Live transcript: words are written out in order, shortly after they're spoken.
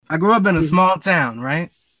I grew up in a small town, right?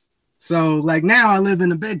 So like now I live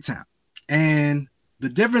in a big town. And the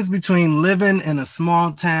difference between living in a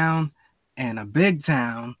small town and a big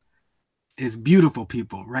town is beautiful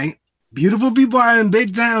people, right? Beautiful people are in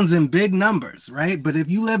big towns in big numbers, right? But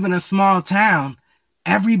if you live in a small town,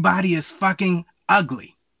 everybody is fucking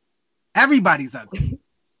ugly. Everybody's ugly. And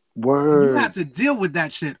you have Word. to deal with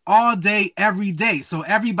that shit all day, every day. So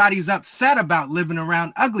everybody's upset about living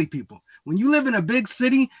around ugly people. When you live in a big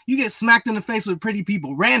city, you get smacked in the face with pretty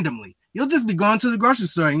people randomly. You'll just be going to the grocery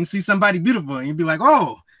store and you see somebody beautiful and you'll be like,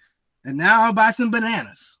 oh, and now I'll buy some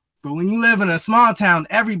bananas. But when you live in a small town,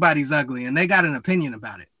 everybody's ugly and they got an opinion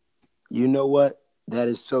about it. You know what? That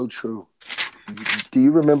is so true. Do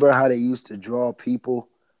you remember how they used to draw people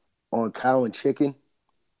on Cow and Chicken?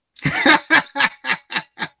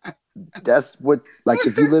 That's what, like,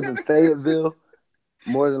 if you live in Fayetteville,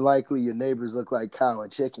 more than likely your neighbors look like Cow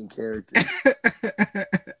and Chicken characters.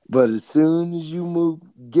 But as soon as you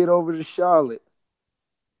get over to Charlotte,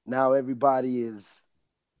 now everybody is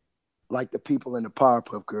like the people in the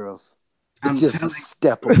Powerpuff Girls. It's just a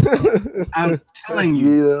step above. I'm telling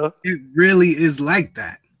you, Yeah. It really is like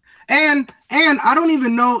that. And I don't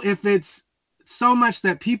even know if it's so much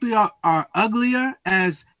that people are uglier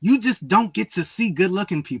as you just don't get to see good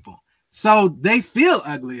looking people. So they feel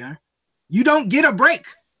uglier. You don't get a break.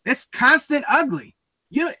 It's constant ugly.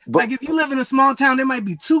 Like if you live in a small town, there might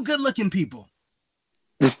be two good looking people.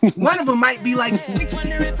 One of them might be like 60.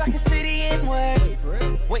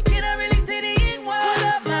 Wait, can I really see the N-word? What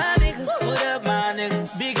up, my nigga? What up, my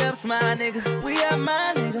nigga? Big ups, my nigga. We are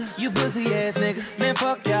my nigga. You pussy ass nigga. Man,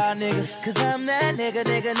 fuck y'all niggas. Cause I'm that nigga.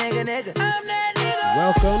 I'm that nigga.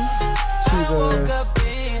 Welcome to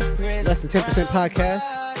the Less Than 10%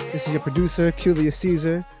 podcast. This is your producer, Julius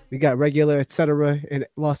Caesar. We got Regular, etc. in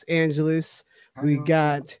Los Angeles. We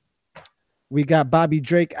got Bobby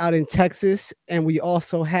Drake out in Texas. And we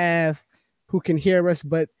also have who can hear us,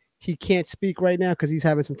 but he can't speak right now because he's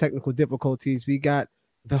having some technical difficulties. We got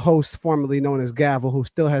the host, formerly known as Gavel, who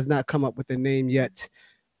still has not come up with a name yet,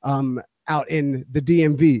 out in the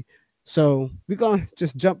DMV. So we're going to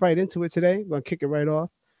just jump right into it today. We're going to kick it right off.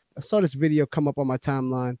 I saw this video come up on my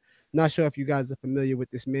timeline. Not sure if you guys are familiar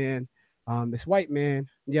with this man, this white man.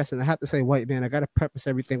 Yes, and I have to say white man. I got to preface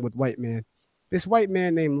everything with white man. This white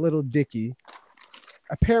man named Little Dicky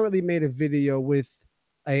apparently made a video with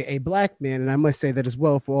a black man, and I must say that as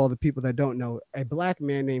well for all the people that don't know, a black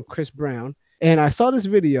man named Chris Brown. And I saw this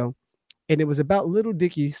video, and it was about Little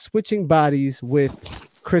Dicky switching bodies with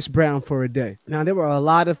Chris Brown for a day. Now, there were a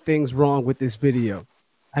lot of things wrong with this video.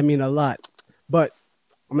 I mean, a lot. But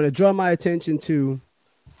I'm going to draw my attention to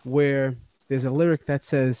where there's a lyric that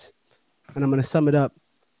says, and I'm going to sum it up,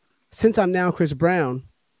 since I'm now Chris Brown,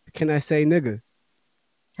 can I say nigga?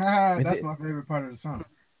 That's my favorite part of the song.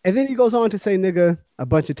 And then he goes on to say nigga a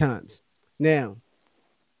bunch of times. Now,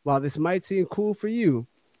 while this might seem cool for you,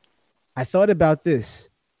 I thought about this.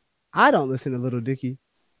 I don't listen to Little Dicky.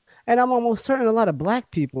 And I'm almost certain a lot of black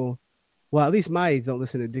people, well, at least my age, don't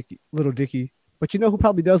listen to Little Dicky. But you know who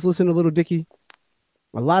probably does listen to Little Dicky?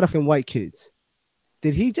 A lot of them white kids.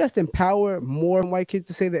 Did he just empower more white kids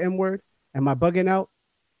to say the N-word? Am I bugging out?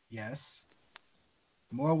 Yes.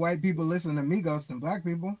 More white people listen to Migos than black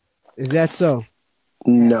people. Is that so?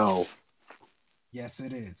 No. Yes,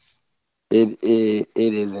 it is. It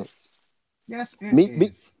isn't. Yes, it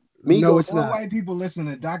is. No, it's more not. White people listen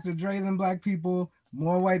to Dr. Dre than black people.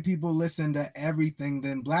 More white people listen to everything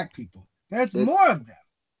than black people. There's more of them.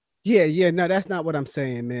 Yeah. No, that's not what I'm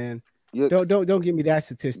saying, man. Don't give me that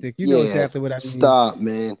statistic. You know exactly what I mean. Stop,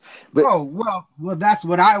 man. But, well, that's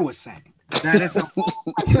what I was saying. That it's a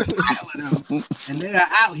whole pile of them, and they're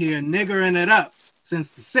out here niggering it up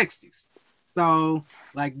since the 60s. So,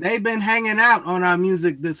 like, they've been hanging out on our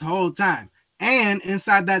music this whole time. And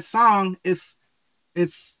inside that song, it's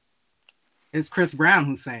Chris Brown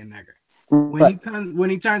who's saying nigger. When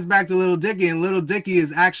he turns back to Little Dicky, and Little Dicky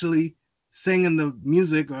is actually singing the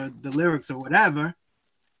music or the lyrics or whatever,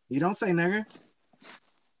 he don't say nigger.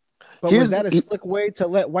 But was that a slick way to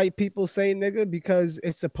let white people say nigger because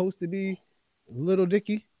it's supposed to be Little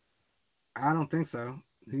Dicky? I don't think so.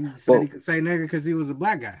 He said he could say nigger because he was a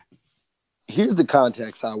black guy. Here's the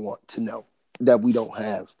context I want to know that we don't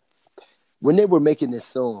have. When they were making this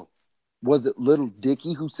song, was it Little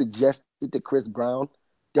Dicky who suggested to Chris Brown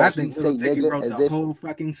that he say nigga wrote as the if whole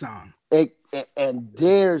fucking song? And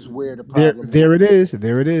there's where the problem there it is.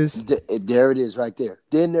 There it is. There it is right there.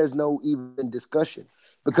 Then there's no even discussion.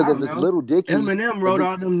 Because if it's Little Dicky, Eminem wrote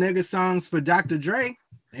all them nigga songs for Dr. Dre,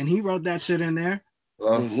 and he wrote that shit in there.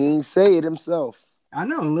 And he ain't say it himself. I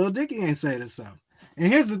know, Lil Dicky ain't say it himself.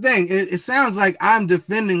 And here's the thing: it sounds like I'm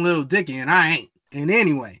defending Lil Dicky, and I ain't. In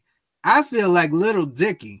any way, I feel like Lil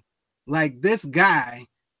Dicky, like this guy,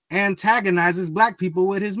 antagonizes black people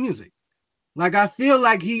with his music. Like I feel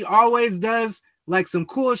like he always does like some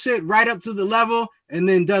cool shit right up to the level, and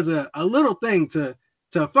then does a little thing to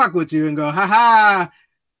fuck with you and go, haha,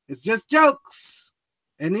 it's just jokes.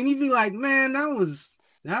 And then you'd be like, man, that was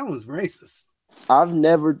racist. I've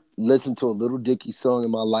never listened to a Lil Dicky song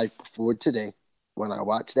in my life before today. When I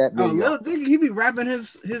watched that video, Lil Dicky, he be rapping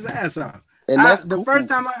his ass off. And that's the first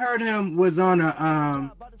time I heard him was on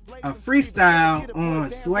a freestyle on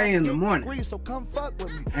Sway in the Morning,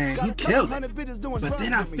 and he killed it. But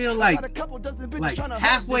then I feel like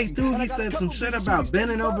halfway through he said some shit about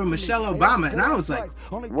bending over Michelle Obama, and I was like,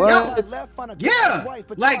 what? Yeah,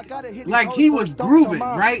 like he was grooving,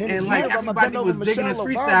 right? And like everybody was digging his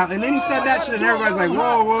freestyle, and then he said that shit, and everybody's like,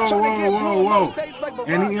 whoa,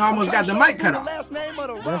 and he almost got the mic cut off.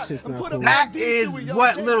 That's just not cool. That is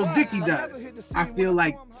what Lil Dicky does. I feel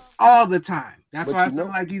like all the time. That's why I feel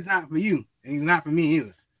like he's not for you, and he's not for me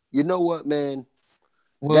either. You know what, man?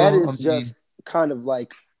 Well, that is just kind of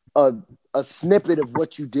like a snippet of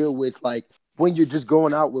what you deal with, like when you're just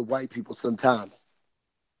going out with white people sometimes.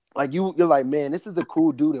 Like you're like, man, this is a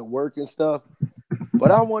cool dude at work and stuff,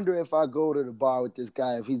 but I wonder if I go to the bar with this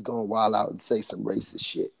guy, if he's going wild out and say some racist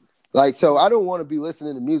shit. Like, so I don't want to be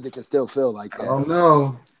listening to music and still feel like that. Oh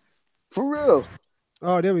no, for real.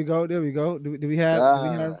 Oh, there we go. Do we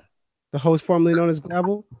have the host formerly known as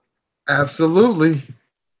Gravel? Absolutely.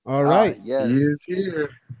 All right. Yes. He is here.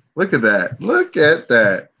 Look at that. Look at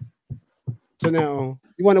that. So now,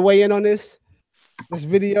 you want to weigh in on this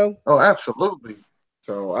video? Oh, absolutely.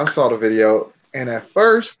 So I saw the video, and at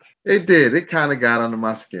first, it kind of got under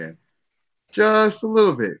my skin. Just a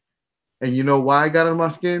little bit. And you know why I got under my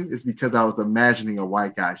skin? It's because I was imagining a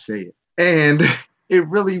white guy say it. And it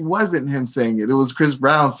really wasn't him saying it. It was Chris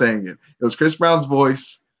Brown saying it. It was Chris Brown's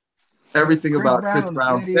voice. Everything about Chris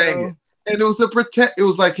Brown saying it. And it was it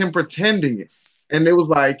was like him pretending it. And it was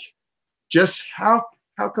like, just how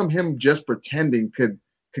come him just pretending could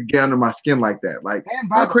get under my skin like that? Like,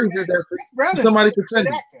 how crazy is that? Chris Brown is somebody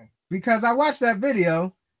pretending. Because I watched that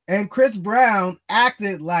video and Chris Brown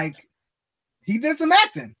acted like he did some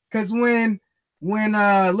acting. Because when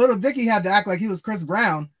Lil Dicky had to act like he was Chris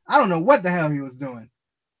Brown, I don't know what the hell he was doing,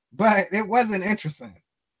 but it wasn't interesting.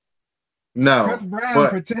 No, Chris Brown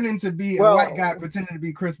pretending to be a white guy, pretending to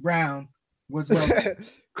be Chris Brown was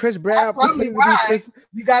Chris Brown. That's probably why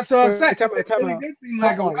you got so upset. It really did seem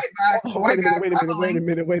like a white guy. Wait a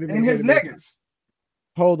minute. And his niggas.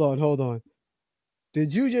 Hold on.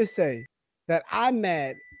 Did you just say that I'm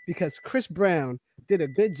mad because Chris Brown did a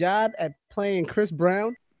good job at playing Chris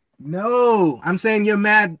Brown? No, I'm saying you're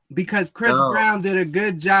mad because Chris Brown did a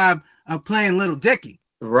good job of playing Lil Dicky.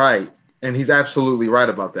 Right. And he's absolutely right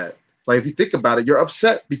about that. Like, if you think about it, you're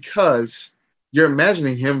upset because you're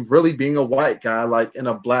imagining him really being a white guy, like in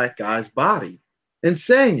a black guy's body and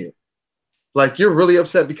saying it. Like, you're really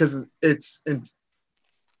upset because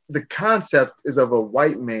the concept is of a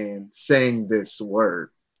white man saying this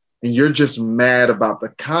word. And you're just mad about the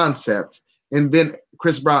concept. And then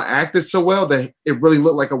Chris Brown acted so well that it really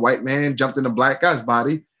looked like a white man jumped in a black guy's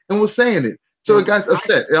body and was saying it. So it got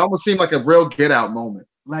upset. It almost seemed like a real Get Out moment.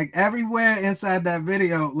 Like everywhere inside that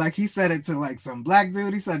video, like he said it to like some black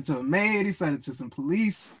dude, he said it to a maid, he said it to some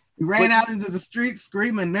police. He ran out into the streets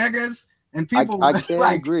screaming niggers, and people. I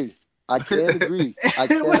can't agree.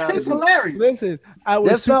 It's hilarious. Listen,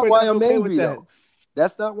 that's not why I'm angry though.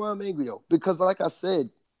 That's not why I'm angry though. Because like I said,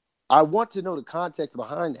 I want to know the context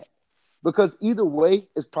behind that. Because either way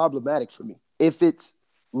is problematic for me. If it's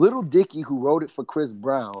Lil Dicky who wrote it for Chris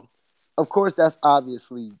Brown, of course that's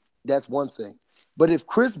one thing. But if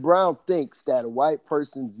Chris Brown thinks that a white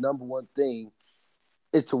person's number one thing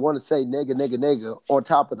is to want to say nigga on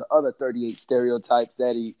top of the other 38 stereotypes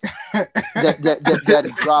that he that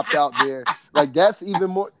he dropped out there, like that's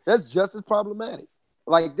just as problematic.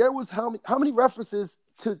 Like there was how many references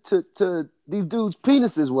to these dudes'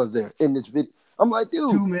 penises was there in this video? I'm like,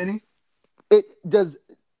 dude, too many. It does.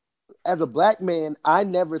 As a black man, I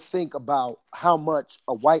never think about how much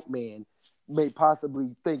a white man may possibly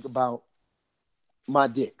think about my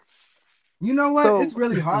dick. You know what? It's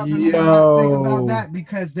really hard for me to not think about that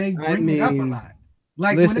because they bring it up a lot.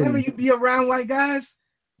 Like whenever you be around white guys,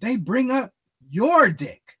 they bring up your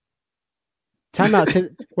dick. Time out. To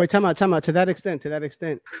that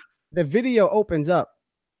extent, the video opens up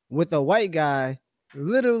with a white guy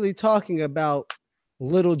literally talking about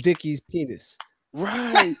Lil Dicky's penis.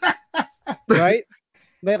 Right. Right?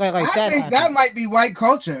 Like I that. think that might be white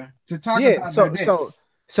culture to talk about their dicks.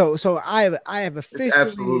 So I have It's officially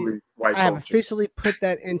absolutely white I have culture. officially put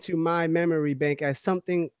that into my memory bank as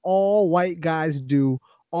something all white guys do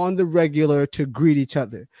on the regular to greet each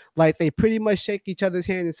other. Like they pretty much shake each other's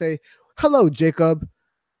hand and say, "Hello, Jacob.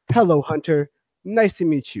 Hello, Hunter. Nice to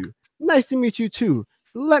meet you. Nice to meet you too.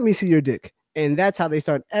 Let me see your dick." And that's how they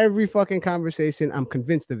start every fucking conversation. I'm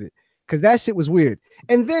convinced of it. Because that shit was weird.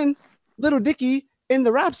 And then Little Dicky in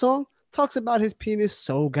the rap song talks about his penis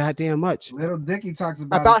so goddamn much. Little Dicky talks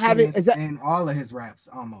about About his having penis in all of his raps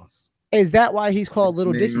almost. is that why he's called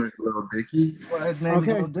Little His name Dicky? is Lil Dicky. Well, his name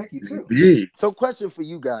Okay. is Little Dicky too. Big. So, question for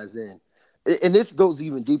you guys then, and this goes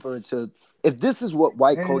even deeper into if this is what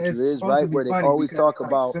white And culture it's is, supposed to right? be Where they funny always because talk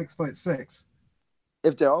he's like about 6'6".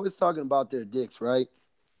 if they're always talking about their dicks, right?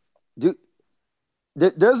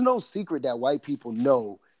 There's no secret that white people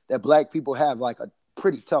know that black people have like a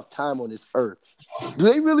pretty tough time on this earth. Do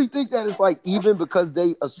they really think that it's like even because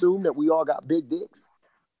they assume that we all got big dicks?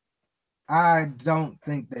 I don't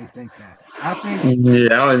think they think that. I think Yeah,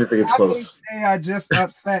 I don't even think it's I think close. they are just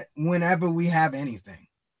upset whenever we have anything.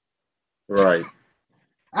 Right.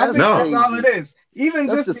 I That's think that's crazy. all it is. Even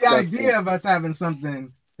That's just disgusting. the idea of us having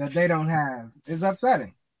something that they don't have is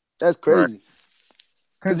upsetting. That's crazy.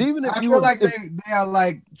 Because even if I you feel were- like if- they are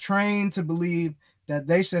like trained to believe that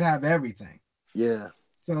they should have everything. Yeah,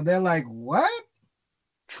 So they're like, what?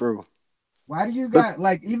 true. Why do you got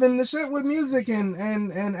like even the shit with music and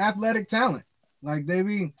athletic talent? Like they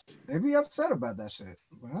be upset about that shit.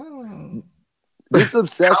 But I don't know. This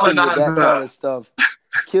obsession with that Colonizer. kind of stuff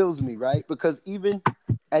kills me, right? Because even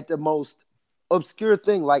at the most obscure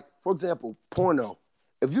thing, like for example, porno.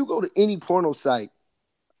 If you go to any porno site,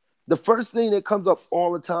 the first thing that comes up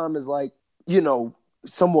all the time is like,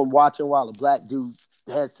 someone watching while a black dude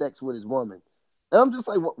had sex with his woman. And I'm just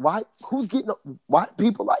like, why? Who's getting? Why do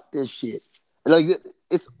people like this shit? Like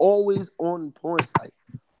it's always on the porn site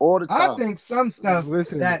all the time. I think some stuff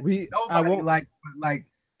Listen, that I nobody won't like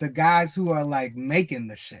the guys who are like making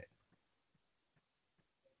the shit.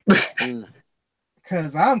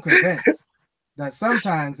 Because I'm convinced that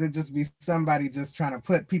sometimes it just be somebody just trying to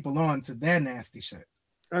put people on to their nasty shit.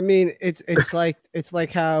 I mean, it's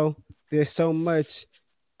like how there's so much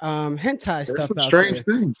hentai There's stuff some out strange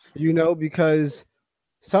there, things. because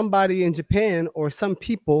somebody in Japan or some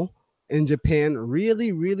people in Japan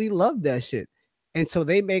really, really love that shit. And so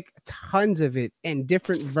they make tons of it and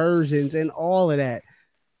different versions and all of that.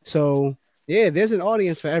 So yeah, there's an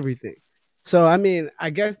audience for everything. So I mean, I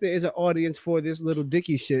guess there is an audience for this Little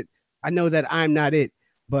Dicky shit. I know that I'm not it,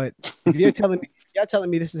 but if you're telling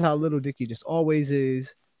me this is how Little Dicky just always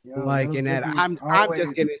is, Yo, like, Lil and that Dicky's I'm always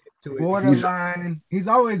just getting into it. borderline. He's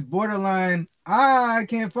always borderline. I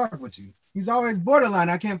can't fuck with you. He's always borderline.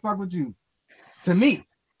 I can't fuck with you. To me,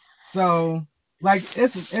 so like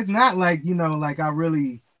it's not like like I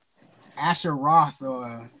really Asher Roth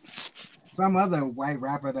or some other white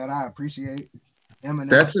rapper that I appreciate. Eminem.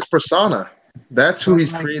 That's his persona. That's who But,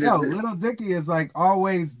 he's like, created. Yo, Little Dicky is like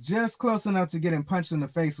always just close enough to getting punched in the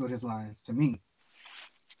face with his lines. To me,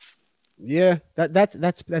 Yeah, that's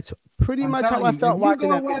pretty I'm much how telling I you, felt if you watching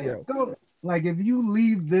go that watch- video. like if you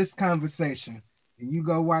leave this conversation and you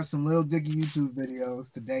go watch some Little Dicky YouTube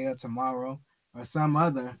videos today or tomorrow or some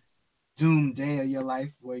other doomed day of your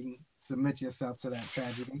life where you submit yourself to that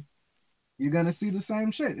tragedy, you're gonna see the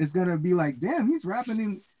same shit. It's gonna be like, damn, he's rapping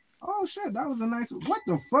in. Oh shit, that was a nice. What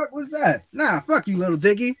the fuck was that? Nah, fuck you, Little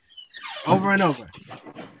Dicky. Over and over.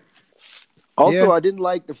 Also, Yeah. I didn't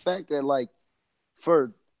like the fact that like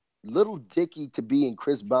for Little Dicky to be in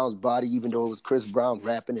Chris Brown's body, even though it was Chris Brown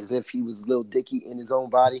rapping as if he was Little Dicky in his own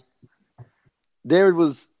body, there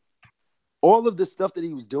was all of the stuff that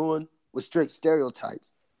he was doing was straight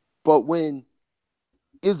stereotypes. But when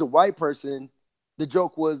it was a white person, the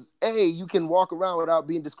joke was, hey, you can walk around without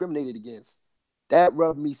being discriminated against. That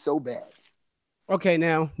rubbed me so bad. Okay,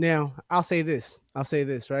 now I'll say this,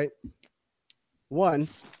 right? One,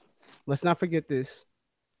 let's not forget this.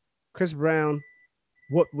 Chris Brown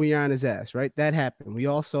whooped Rihanna's ass, right? That happened. We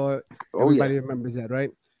all saw it. Oh, Everybody yeah. remembers that,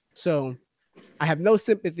 right? So I have no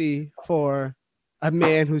sympathy for a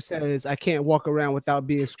man who says I can't walk around without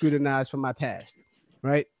being scrutinized for my past,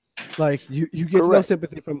 right? Like you get no Correct.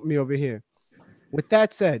 sympathy from me over here. With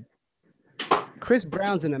that said, Chris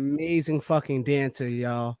Brown's an amazing fucking dancer,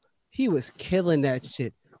 y'all. He was killing that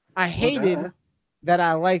shit. I hated that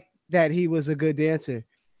I liked that he was a good dancer.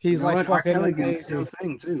 He's like R. fucking Kelly can amazing. still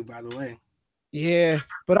sing too, by the way. Yeah,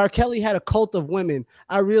 but R. Kelly had a cult of women.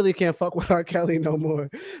 I really can't fuck with R. Kelly no more.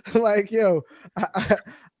 Like, yo,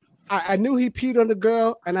 I knew he peed on the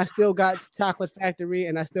girl, and I still got Chocolate Factory,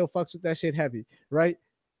 and I still fucks with that shit heavy, right?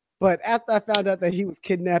 But after I found out that he was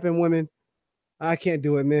kidnapping women, I can't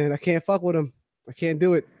do it, man. I can't fuck with him. I can't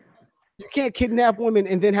do it. You can't kidnap women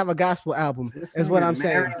and then have a gospel album. Is what I'm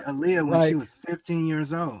saying. Married Aaliyah when she was 15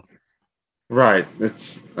 years old. Right.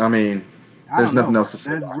 There's nothing else to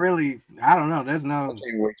say. There's really, I don't know. There's no. I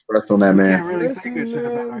can't waste breath on that, man. You can't really say good shit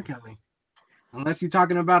about R. Kelly, unless you're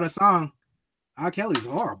talking about a song. R. Kelly's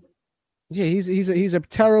horrible. Yeah, he's a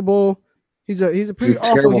terrible. He's a pretty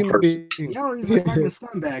awful human being. Yo, he's a fucking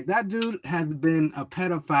scumbag. That dude has been a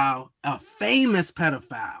pedophile, a famous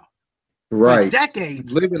pedophile, right? For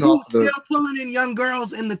decades. Living He's off still pulling in young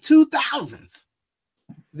girls in the 2000s.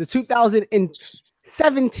 The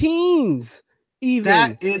 2017s, even.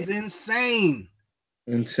 That is insane.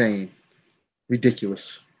 Insane.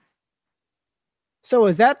 Ridiculous. So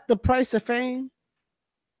is that the price of fame?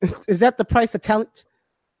 Is that the price of talent?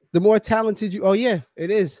 The more talented you, oh yeah,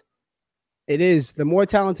 it is. It is. The more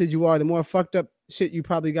talented you are, the more fucked up shit you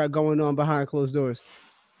probably got going on behind closed doors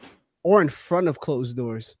or in front of closed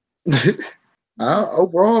doors.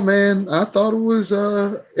 Overall, man, I thought it was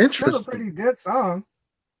interesting. Still a pretty good song.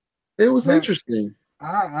 It was interesting.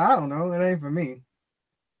 I don't know. It ain't for me.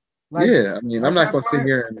 Like, yeah, I mean, I'm not gonna sit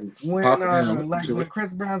here and when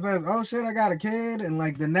Chris Brown says, "Oh shit, I got a kid," and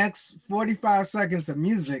like the next 45 seconds of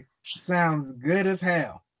music sounds good as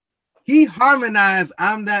hell. He harmonized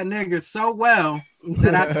 "I'm That Nigga" so well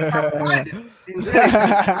that I think I find it.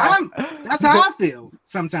 That's how I feel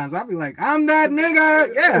sometimes. I'll be like, "I'm that nigga,"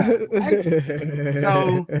 yeah. Right?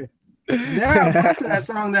 So there are parts of that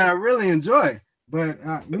song that I really enjoy, but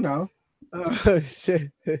oh shit,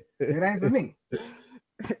 it ain't for me.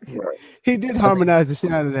 He did harmonize the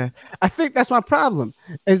shit out of that. I think that's my problem.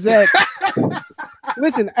 Is that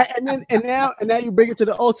listen, and now you bring it to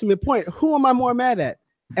the ultimate point. Who am I more mad at?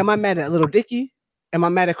 Am I mad at Little Dicky? Am I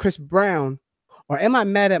mad at Chris Brown? Or am I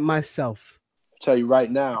mad at myself? I'll tell you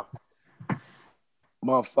right now,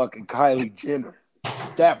 motherfucking Kylie Jenner.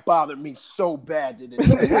 That bothered me so bad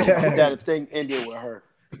that a thing ended with her.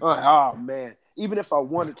 I'm like, oh man. Even if I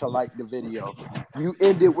wanted to like the video, you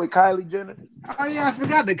ended with Kylie Jenner? Oh yeah, I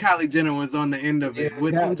forgot that Kylie Jenner was on the end of it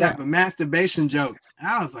with some type of masturbation joke.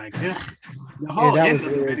 I was like, ugh. The whole end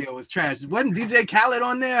of the video was trash. Wasn't DJ Khaled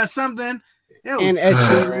on there or something? It was Ed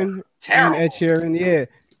Sheeran. Terrible. And Ed Sheeran,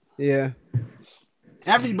 yeah.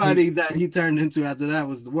 Everybody that he turned into after that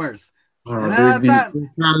was the worst. And I thought,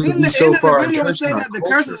 didn't the end of the video say that the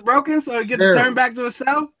curse is broken so he gets to turn back to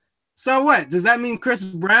himself? So what? Does that mean Chris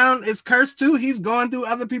Brown is cursed too? He's going through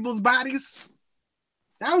other people's bodies?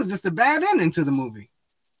 That was just a bad ending to the movie.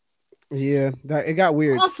 Yeah, it got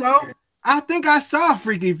weird. Also, I think I saw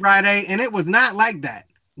Freaky Friday and it was not like that.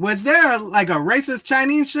 Was there like a racist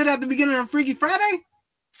Chinese shit at the beginning of Freaky Friday?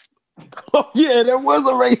 Oh yeah, there was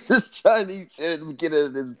a racist Chinese shit at the beginning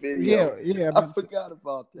of this video. Yeah. I forgot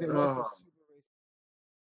about that.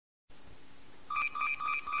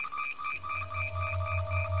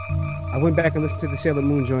 I went back and listened to the Sailor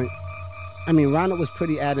Moon joint. I mean, Ronald was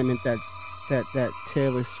pretty adamant that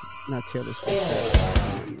Taylor Swift.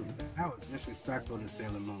 That was disrespectful to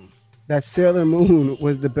Sailor Moon. That Sailor Moon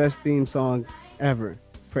was the best theme song ever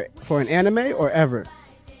for an anime or ever.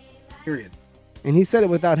 Period. And he said it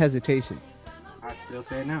without hesitation. I still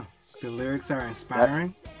say no. The lyrics are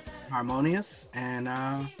inspiring, harmonious, and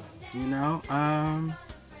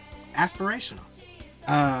aspirational.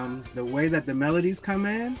 The way that the melodies come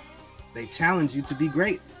in, they challenge you to be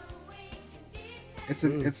great. It's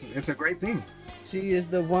a great thing. She is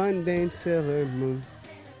the one named Sailor Moon.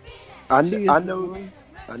 I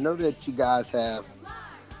know that you guys have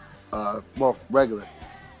regular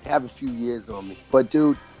have a few years on me, but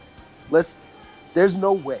dude, there's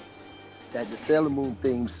no way that the Sailor Moon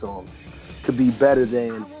theme song could be better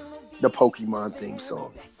than the Pokemon theme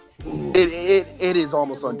song. It is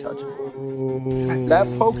almost untouchable. That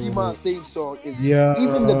Pokemon theme song is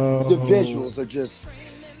even the visuals are just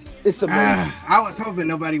it's amazing. I was hoping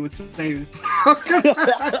nobody would say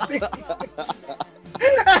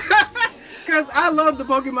because I love the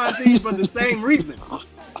Pokemon theme for the same reason.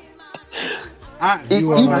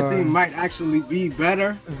 Pokemon theme might actually be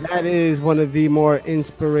better. That is one of the more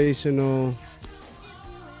inspirational.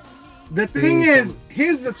 The thing is,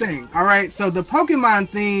 here's the thing. All right, so the Pokemon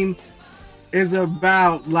theme is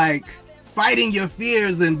about like fighting your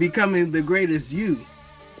fears and becoming the greatest you.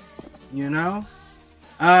 You know,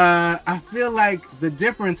 I feel like the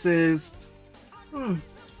difference is,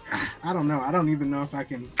 I don't know. I don't even know if I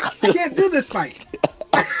can't do this fight.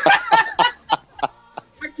 I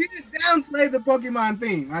can't downplay the Pokemon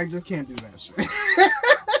theme. I just can't do that shit.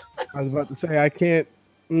 I was about to say I can't.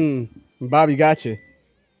 Bobby got you.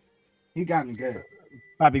 He got me good.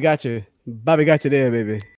 Bobby got you. Bobby got you there,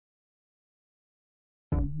 baby.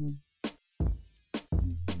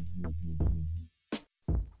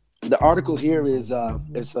 article here is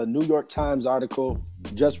it's a New York Times article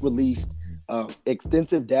just released.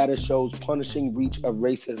 Extensive data shows punishing reach of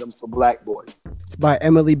racism for Black boys. It's by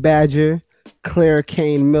Emily Badger, Claire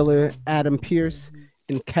Kane Miller, Adam Pierce,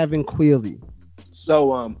 and Kevin Quealy.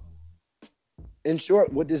 So, in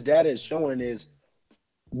short, what this data is showing is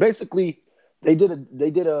basically they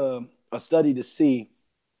did a study to see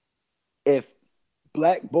if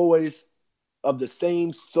Black boys of the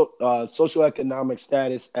same socioeconomic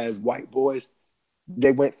status as white boys,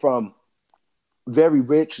 they went from very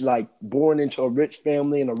rich, like born into a rich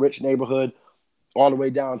family in a rich neighborhood, all the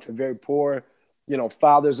way down to very poor,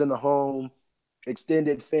 fathers in the home,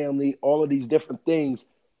 extended family, all of these different things.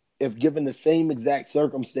 If given the same exact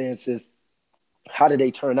circumstances, how did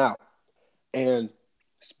they turn out? And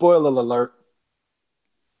spoiler alert,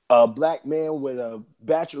 a Black man with a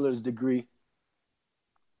bachelor's degree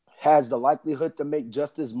has the likelihood to make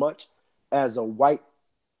just as much as a white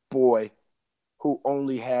boy who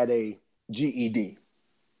only had a GED.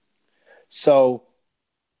 So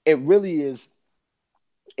it really is,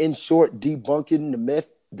 in short, debunking the myth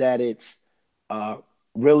that it's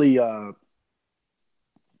really your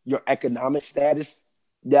economic status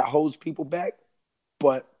that holds people back,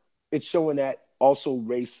 but it's showing that also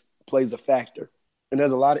race plays a factor. And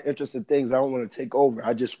there's a lot of interesting things I don't want to take over.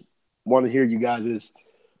 I just want to hear you guys'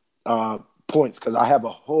 points, because I have a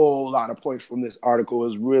whole lot of points from this article.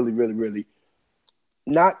 It's really, really, really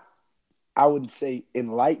not, I wouldn't say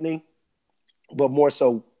enlightening, but more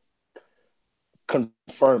so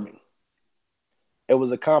confirming. It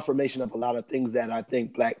was a confirmation of a lot of things that I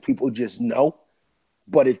think Black people just know,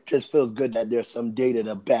 but it just feels good that there's some data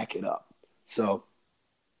to back it up. So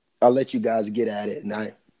I'll let you guys get at it, and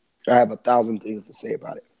I have 1,000 things to say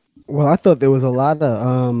about it. Well, I thought there was a lot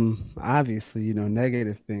of obviously,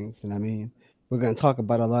 negative things, and I mean, we're going to talk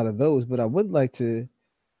about a lot of those, but I would like to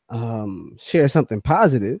share something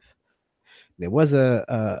positive. There was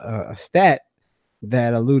a stat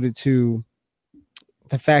that alluded to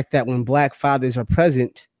the fact that when Black fathers are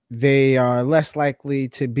present, they are less likely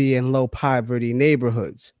to be in low poverty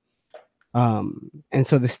neighborhoods. And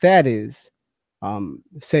so the stat is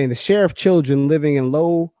saying the share of children living in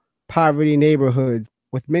low poverty neighborhoods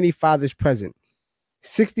with many fathers present,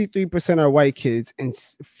 63% are white kids and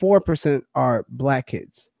 4% are Black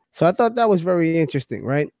kids. So I thought that was very interesting,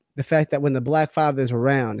 right? The fact that when the Black father is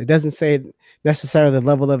around, it doesn't say necessarily the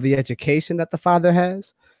level of the education that the father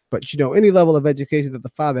has, but any level of education that the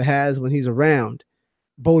father has when he's around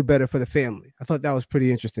bode better for the family. I thought that was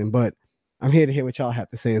pretty interesting, but I'm here to hear what y'all have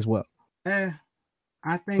to say as well.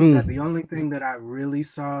 I think that the only thing that I really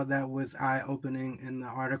saw that was eye-opening in the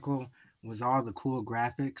article was all the cool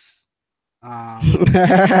graphics. I'm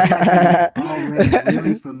already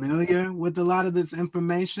really familiar with a lot of this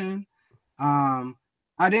information. I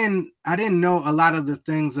didn't know a lot of the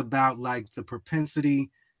things about like the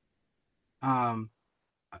propensity,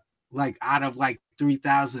 like out of like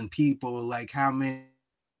 3,000 people, like how many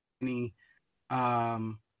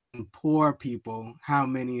poor people, how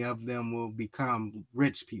many of them will become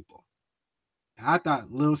rich people. I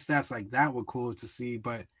thought little stats like that were cool to see,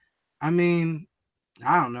 but I mean,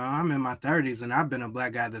 I don't know. I'm in my 30s and I've been a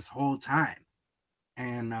Black guy this whole time.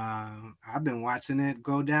 And I've been watching it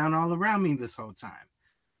go down all around me this whole time.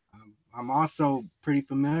 I'm also pretty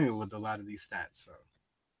familiar with a lot of these stats. So,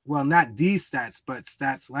 well, not these stats, but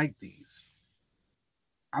stats like these.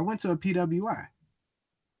 I went to a PWI.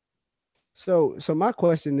 So my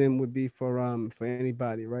question then would be for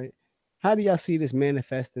anybody, right? How do y'all see this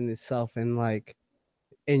manifesting itself in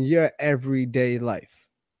your everyday life?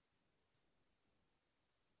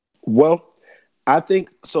 Well, I think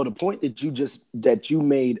so. The point that you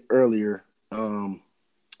made earlier,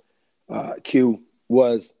 Q,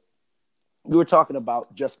 was you were talking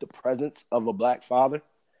about just the presence of a Black father.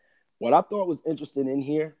 What I thought was interesting in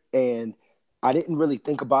here, and I didn't really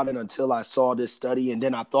think about it until I saw this study, and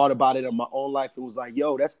then I thought about it in my own life and was like,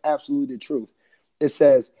 yo, that's absolutely the truth. It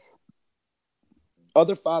says,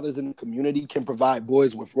 other fathers in the community can provide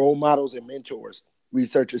boys with role models and mentors,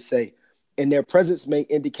 researchers say, and their presence may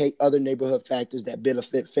indicate other neighborhood factors that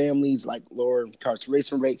benefit families, like lower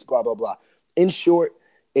incarceration rates, blah, blah, blah. In short,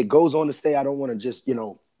 it goes on to say, I don't want to just,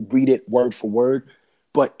 read it word for word,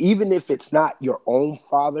 but even if it's not your own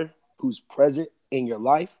father who's present in your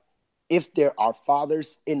life, if there are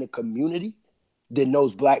fathers in the community, then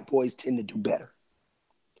those Black boys tend to do better.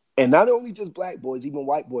 And not only just Black boys, even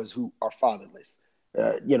white boys who are fatherless,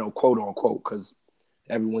 quote unquote, because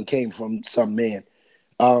everyone came from some man.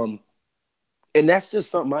 And that's just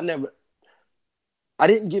something I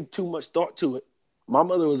didn't give too much thought to it. My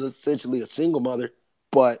mother was essentially a single mother,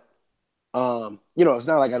 but It's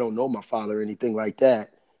not like I don't know my father or anything like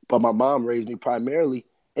that, but my mom raised me primarily,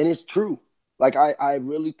 and it's true. Like I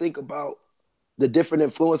really think about the different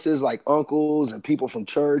influences like uncles and people from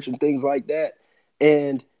church and things like that.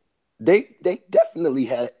 And they definitely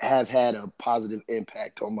have had a positive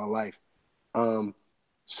impact on my life.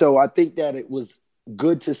 So I think that it was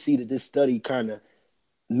good to see that this study kind of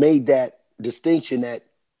made that distinction that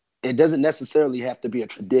it doesn't necessarily have to be a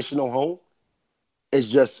traditional home. It's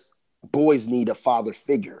just boys need a father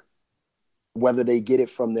figure. Whether they get it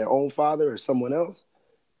from their own father or someone else,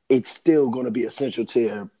 it's still going to be essential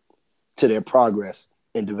to their progress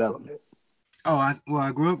and development. Oh,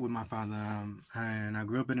 I grew up with my father, and I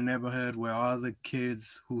grew up in a neighborhood where all the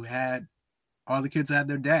kids had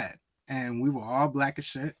their dad, and we were all black as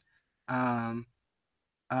shit.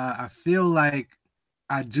 I feel like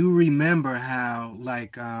I do remember how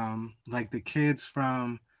like the kids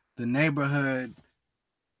from the neighborhood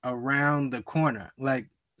around the corner, like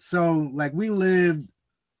we lived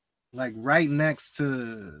like right next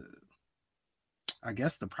to, I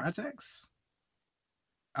guess, the projects.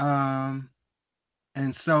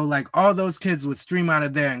 And so like all those kids would stream out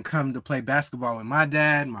of there and come to play basketball with my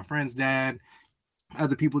dad, my friend's dad,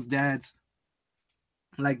 other people's dads.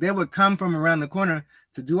 Like they would come from around the corner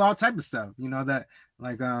to do all type of stuff, that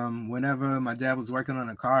like whenever my dad was working on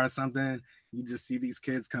a car or something, you just see these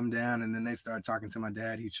kids come down and then they start talking to my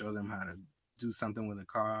dad. He'd show them how to do something with a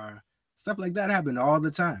car. Stuff like that happened all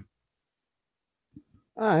the time.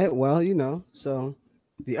 All right, well, so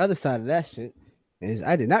the other side of that shit is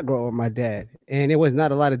I did not grow up with my dad, and there was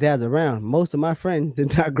not a lot of dads around. Most of my friends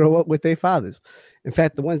did not grow up with their fathers. In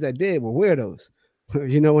fact, the ones that did were weirdos.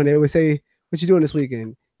 When they would say, "What you doing this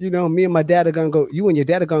weekend?" Me and my dad are gonna go. You and your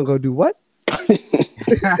dad are gonna go do what?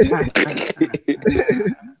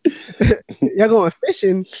 Y'all going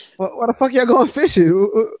fishing? What the fuck y'all going fishing?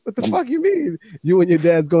 What the fuck you mean? You and your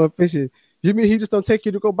dad's going fishing? You mean he just don't take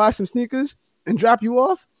you to go buy some sneakers and drop you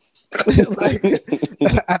off? Like,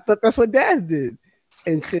 I thought that's what dads did.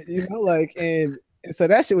 And shit, and so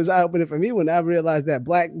that shit was eye-opening for me when I realized that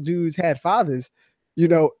black dudes had fathers,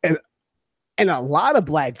 and a lot of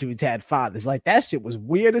black dudes had fathers. Like that shit was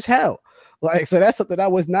weird as hell. Like, so that's something I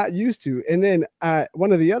was not used to. And then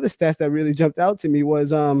one of the other stats that really jumped out to me was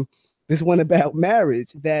this one about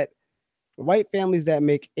marriage, that white families that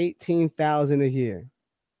make $18,000 a year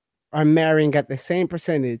are marrying at the same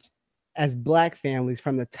percentage as black families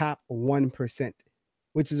from the top 1%,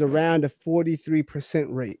 which is around a 43%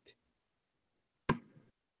 rate.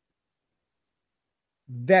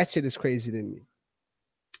 That shit is crazy to me.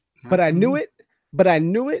 But I knew it. But I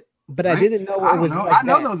didn't know it was like I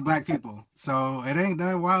know those black people, so it ain't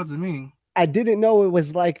that wild to me. I didn't know it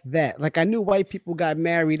was like that. Like I knew white people got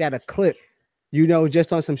married at a clip,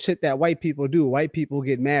 just on some shit that white people do. White people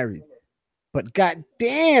get married. But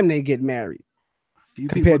goddamn, they get married. A few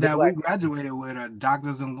people that we graduated with are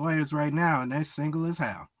doctors and lawyers right now, and they're single as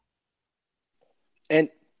hell. And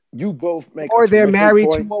you both make or they're married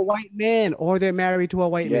to a white man,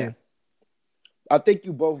 man. I think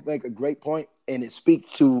you both make a great point, and it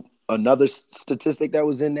speaks to another statistic that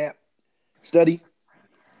was in that study.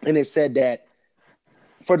 And it said that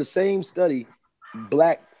for the same study,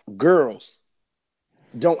 black girls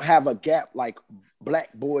don't have a gap like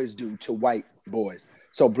black boys do to white boys.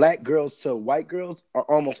 So black girls to white girls are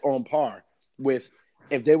almost on par with,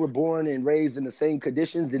 if they were born and raised in the same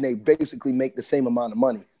conditions, then they basically make the same amount of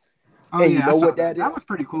money. Oh, and yeah, you know what that is? That was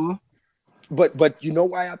pretty cool. But you know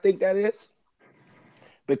why I think that is?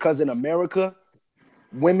 Because in America,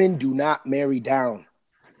 women do not marry down.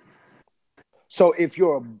 So if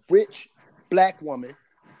you're a rich black woman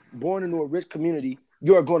born into a rich community,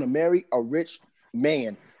 you're going to marry a rich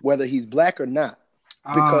man, whether he's black or not.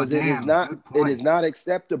 Because it is not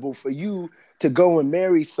acceptable for you to go and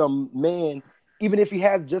marry some man, even if he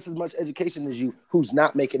has just as much education as you, who's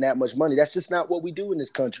not making that much money. That's just not what we do in this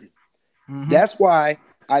country. Mm-hmm. That's why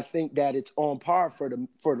I think that it's on par for the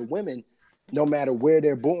women, no matter where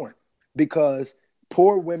they're born, because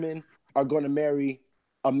poor women are going to marry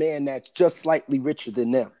a man that's just slightly richer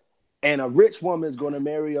than them, and a rich woman is going to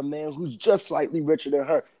marry a man who's just slightly richer than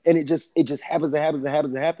her, and it just happens.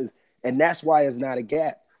 And that's why it's not a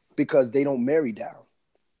gap, because they don't marry down.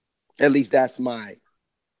 At least that's my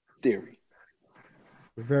theory.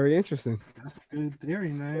 Very interesting. That's a good theory,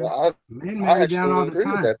 man. Well, men marry down all the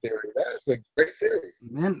time. That theory. That's a great theory.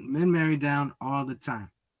 Men marry down all the time.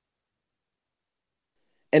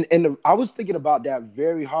 And I was thinking about that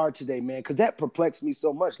very hard today, man, because that perplexed me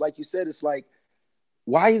so much. Like you said, it's like,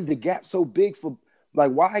 why is the gap so big for,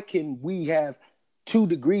 like, why can we have 2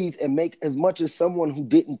 degrees and make as much as someone who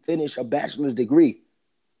didn't finish a bachelor's degree?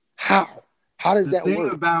 How does The that thing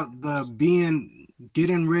work? about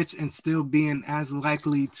getting rich and still being as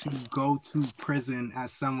likely to go to prison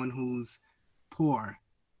as someone who's poor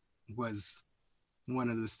was one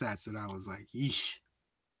of the stats that I was like, yeesh,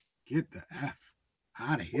 get the F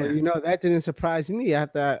out of Well, here. that didn't surprise me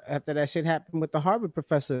after that shit happened with the Harvard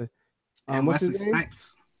professor. And What's Wesley his name?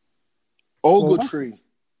 Snipes. Ogletree.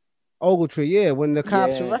 Ogletree, yeah. When the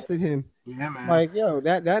cops Yeah. arrested him, Yeah, man. like, yo,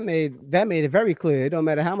 that made it very clear. It don't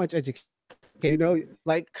matter how much education,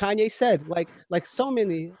 like Kanye said, like so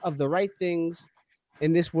many of the right things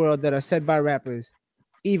in this world that are said by rappers.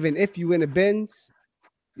 Even if you in a Benz,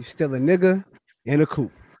 you're still a nigga in a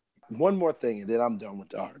coupe. One more thing, and then I'm done with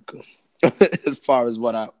the article. As far as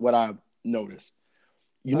what I noticed,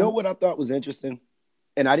 you know what I thought was interesting,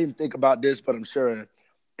 and I didn't think about this, but I'm sure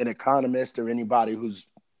an economist or anybody who's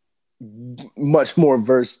much more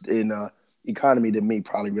versed in economy than me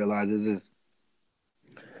probably realizes is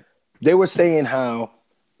they were saying how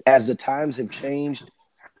as the times have changed,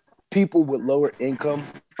 people with lower income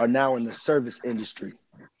are now in the service industry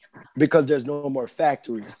because there's no more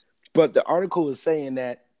factories. But the article is saying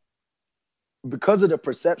that because of the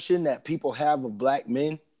perception that people have of black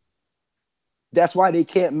men, that's why they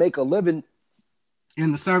can't make a living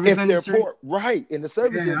in the service industry. They're poor. Right, in the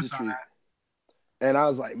service Yeah, industry. And I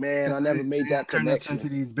was like, man, I never made that connection. Turn us into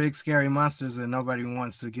these big scary monsters that nobody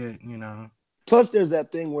wants to get, Plus, there's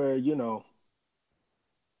that thing where,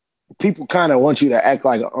 people kind of want you to act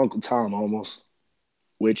like an Uncle Tom almost,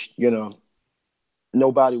 which,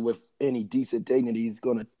 nobody with any decent dignity is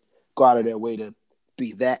going to go out of their way to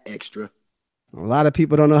be that extra. A lot of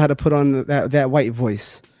people don't know how to put on that white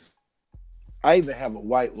voice. I even have a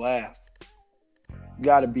white laugh. You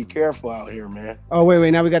got to be careful out here, man. Oh, wait.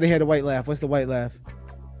 Now we got to hear the white laugh. What's the white laugh?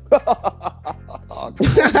 Oh,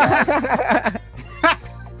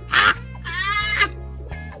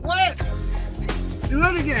 what? Do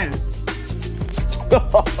it again.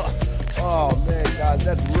 Oh, man, guys,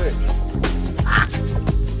 that's rich.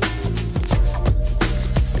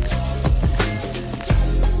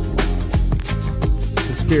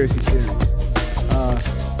 Conspiracy theories.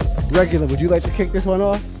 Regular, would you like to kick this one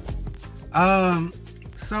off?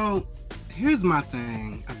 So here's my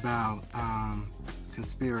thing about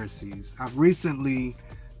conspiracies. I've recently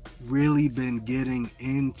really been getting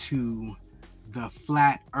into the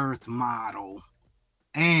flat earth model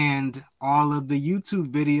and all of the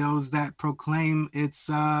YouTube videos that proclaim it's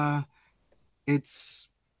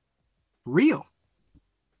real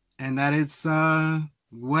and that it's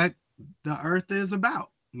what the earth is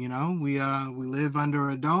about. We live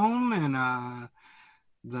under a dome, and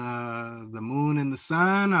the moon and the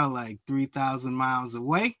sun are like 3,000 miles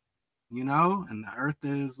away, and the earth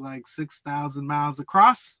is like 6,000 miles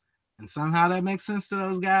across, and somehow that makes sense to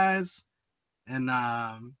those guys. And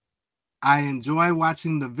I enjoy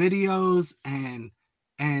watching the videos and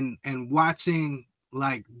watching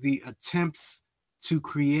like the attempts to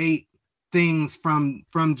create things from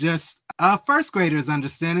just a first grader's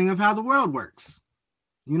understanding of how the world works.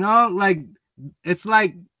 It's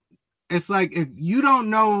like if you don't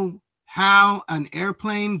know how an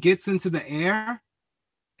airplane gets into the air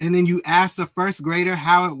and then you ask a first grader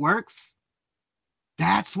how it works,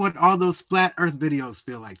 that's what all those flat earth videos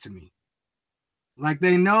feel like to me. Like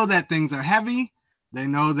they know that things are heavy. They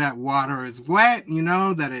know that water is wet,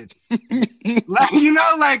 that it,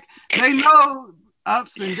 like they know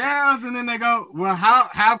ups and downs, and then they go, well,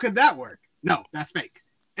 how could that work? No, that's fake.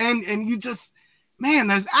 And you just, man,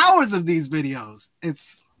 there's hours of these videos.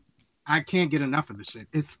 I can't get enough of the shit.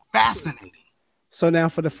 It's fascinating. So now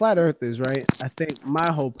for the flat earthers, right? I think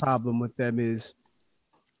my whole problem with them is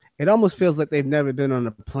it almost feels like they've never been on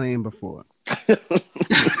a plane before.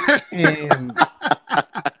 and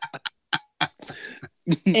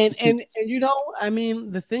I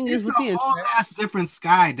mean, the thing is with the whole ass different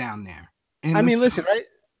sky down there. I mean, listen, right?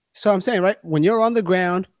 So I'm saying, right, when you're on the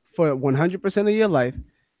ground for 100% of your life,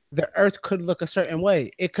 the earth could look a certain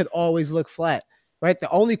way. It could always look flat, right? The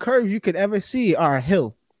only curves you could ever see are a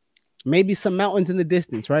hill, maybe some mountains in the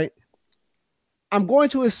distance, right? I'm going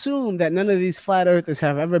to assume that none of these flat earthers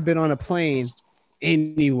have ever been on a plane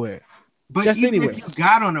anywhere. But just even anywhere. If you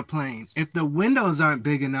got on a plane, if the windows aren't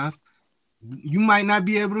big enough, you might not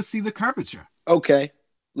be able to see the curvature. Okay,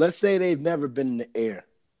 let's say they've never been in the air.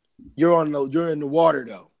 You're in the water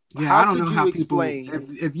though. Yeah, I don't know how people.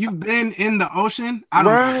 If you've been in the ocean, I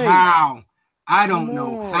don't know how. I don't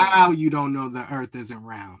know how you don't know the Earth isn't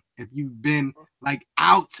round. If you've been like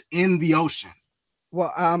out in the ocean.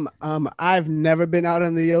 Well, I've never been out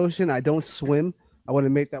in the ocean. I don't swim, I want to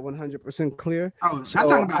make that 100% clear. Oh, So I'm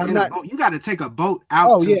talking about I'm in not- a boat. You got to take a boat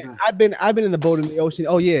out. Oh to yeah, the, I've been in the boat in the ocean.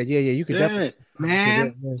 Oh yeah. You could Yeah. definitely.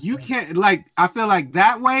 man. Yeah. You can't like. I feel like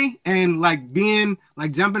that way, and like being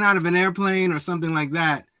like jumping out of an airplane or something like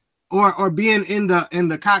that, or being in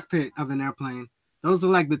the cockpit of an airplane. Those are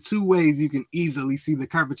like the two ways you can easily see the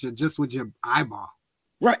curvature just with your eyeball.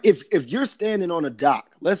 Right. If you're standing on a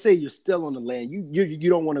dock, let's say you're still on the land, you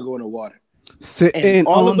don't want to go in the water. Sitting And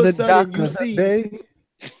all on of a the sudden dock you of the see- bay.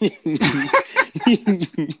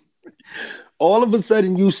 All of a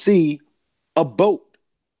sudden you see a boat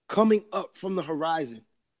coming up from the horizon.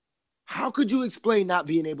 How could you explain not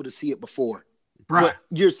being able to see it before? Bruh. But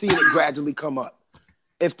you're seeing it gradually come up.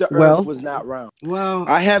 If the Well- earth was not round. Well,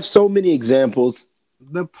 I have so many examples.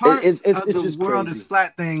 the part it's of the just world crazy. is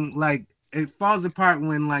flat thing, like it falls apart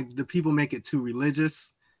when like the people make it too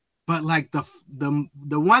religious. But like the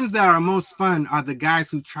ones that are most fun are the guys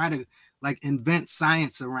who try to like invent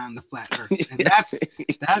science around the flat earth.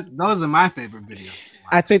 And those are my favorite videos. to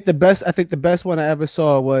watch. I think the best one I ever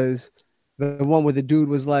saw was the one where the dude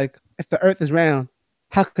was like, if the earth is round,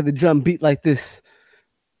 how could the drum beat like this?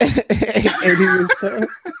 And he was so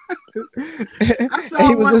I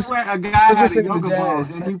saw one where a guy had a listening to yoga ball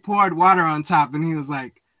jazz. and he poured water on top and he was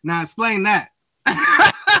like, now explain that.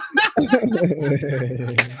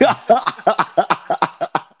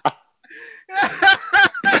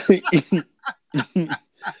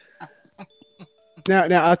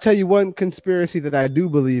 Now I'll tell you one conspiracy that I do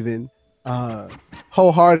believe in,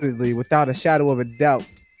 wholeheartedly, without a shadow of a doubt.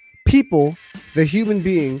 People, the human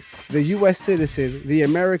being, the U.S. citizen, the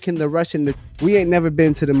American, the Russian, we ain't never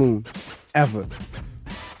been to the moon, ever.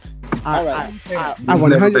 All right. I We've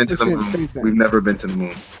never been to 100% the moon. think that. We've never been to the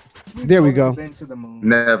moon. There we go. Been to the moon.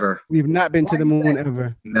 Never. We've not been Why to the you say moon that?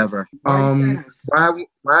 ever. Never. Why you say this?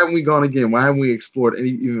 Why haven't we gone again? Why haven't we explored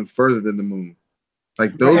even further than the moon?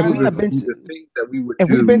 Like those If are we had the been to- things that we would If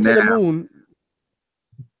do we've been to the now. moon,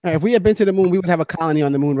 if we had been to the moon, we would have a colony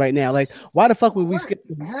on the moon right now. Like, why the fuck would we What? skip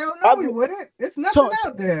the moon? Hell no, we wouldn't. It's nothing So-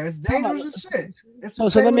 out there. It's dangerous as shit. It's So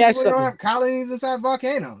the same let me as ask you we don't something. have colonies inside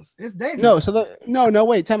volcanoes. It's dangerous. No, so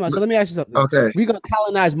wait, time out. So let me ask you something. Okay. We gonna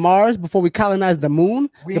colonize Mars before we colonize the moon,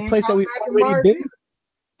 we the ain't place that we've colonizing already Mars been either.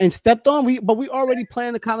 and stepped on. We already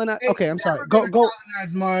plan to colonize. Hey, Okay, I'm sorry. never Go gonna go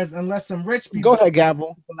colonize Mars unless some rich people. go ahead,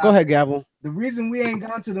 Gavel. Go ahead, Gavel. The reason we ain't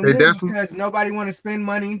gone to the They moon is definitely- because nobody want to spend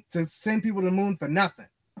money to send people to the moon for nothing.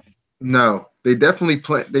 No, they definitely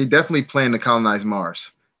plan to colonize Mars.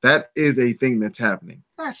 That is a thing that's happening.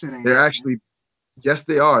 That shit ain't. They're happening. actually, yes,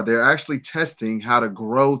 they are. They're actually testing how to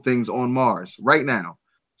grow things on Mars right now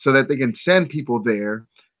so that they can send people there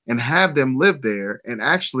and have them live there and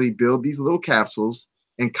actually build these little capsules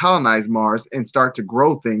and colonize Mars and start to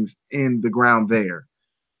grow things in the ground there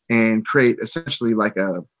and create essentially like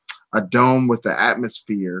a dome with the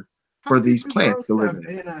atmosphere How for do these you plants to grow live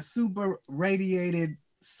stuff in. in a super radiated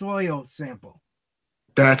soil sample?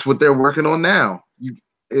 That's what they're working on now.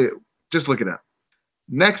 Just look it up.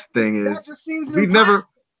 Next thing That is just seems we've impossible. never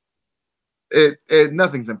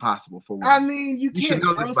nothing's impossible for one. I mean, you You should can't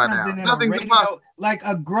know grow this by now. something in Nothing's a radio, impossible. like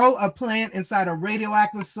grow a plant inside a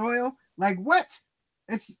radioactive soil. Like what?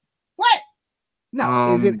 It's what?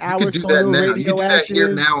 No, Is it You our could do that soil now. You could do that here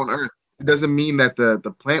radioactive? now on Earth. It doesn't mean that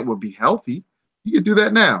the plant will be healthy. You could do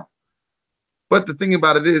that now. But the thing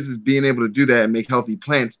about it is being able to do that and make healthy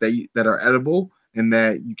plants that are edible and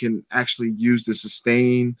that you can actually use to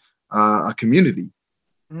sustain a community.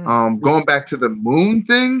 Going back to the moon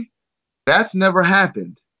thing, that's never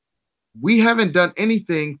happened. We haven't done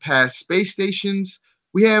anything past space stations.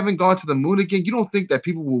 We haven't gone to the moon again. You don't think that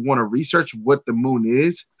people will want to research what the moon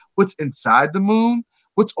is, what's inside the moon,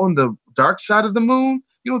 what's on the dark side of the moon?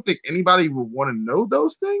 You don't think anybody would want to know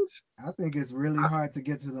those things? I think it's really hard to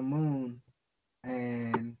get to the moon,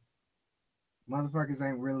 and motherfuckers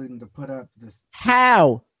ain't willing to put up this.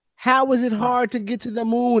 How? How is it hard to get to the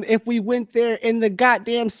moon if we went there in the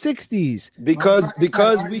goddamn 60s? Because Motherfuckers had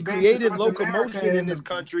already we been to created North America locomotion in this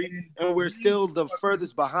country, and we're still the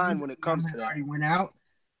furthest behind when it comes to that. Already went out,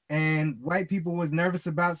 and white people was nervous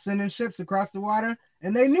about sending ships across the water,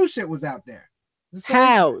 and they knew shit was out there. So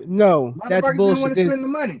How? No, motherfuckers that's didn't want bullshit. to There's, spend the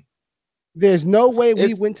money. there's no way we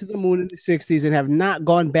It's- went to the moon in the 60s and have not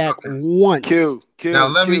gone back once. Now,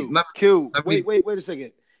 let me- Wait a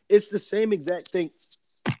second. It's the same exact thing.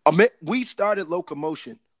 We started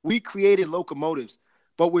locomotion. We created locomotives,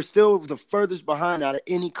 but we're still the furthest behind out of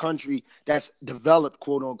any country that's developed,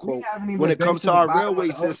 quote We unquote, haven't even when it been comes to to the our bottom of railway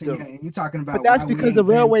the ocean system. yet, and you talking about But that's why we because the ain't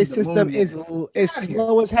been railway to the moon system yet. is Get outta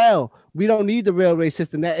slow as hell. We don't need the railway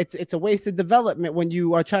system. That it's a wasted development when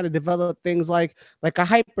you are trying to develop things like a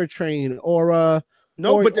hyper train or a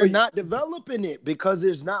No, but they're not developing it because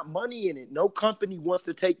there's not money in it. No company wants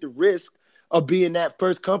to take the risk of being that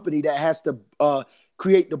first company that has to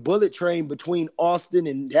create the bullet train between Austin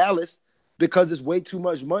and Dallas because it's way too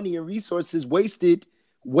much money and resources wasted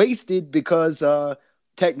because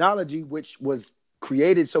technology, which was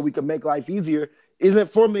created so we can make life easier,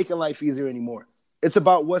 isn't for making life easier anymore. It's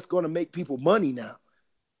about what's going to make people money now.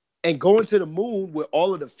 And going to the moon with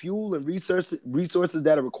all of the fuel and resources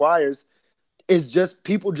that it requires is just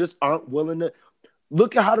people just aren't willing to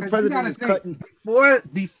look at how the president is cutting.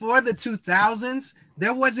 Before the 2000s,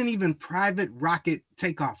 there wasn't even private rocket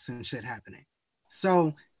takeoffs and shit happening.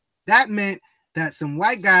 So that meant that some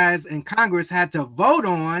white guys in Congress had to vote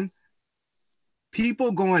on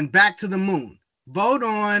people going back to the moon, vote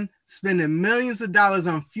on spending millions of dollars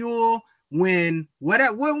on fuel. When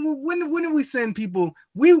did we send people?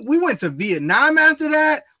 We went to Vietnam after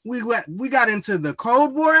that. We got into the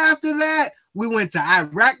Cold War after that. We went to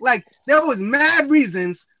Iraq. Like, there was mad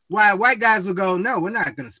reasons why white guys would go, no, we're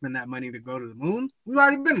not going to spend that money to go to the moon. We've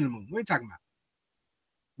already been to the moon. What are you talking about?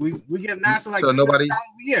 We give NASA like $100 a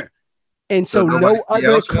year. And so no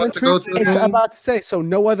other country, I'm about to say, so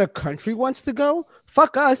no other country wants to go?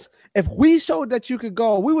 Fuck us. If we showed that you could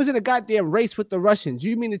go, we was in a goddamn race with the Russians.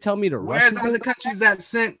 You mean to tell me the Russians? Where's other countries that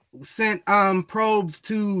sent probes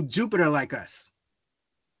to Jupiter like us?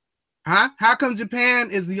 Huh? How come Japan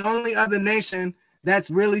is the only other nation that's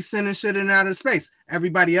really sending shit in outer space?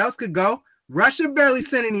 Everybody else could go. Russia barely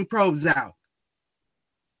sent any probes out.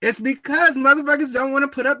 It's because motherfuckers don't want to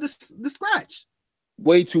put up the scratch.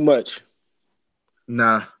 Way too much.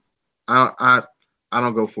 Nah, I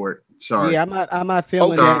don't go for it. Sorry. Yeah, I'm not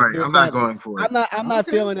feeling that. Sorry, I'm not going for it. I'm not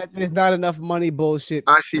feeling that there's not enough money bullshit.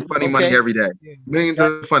 I see funny money every day. Millions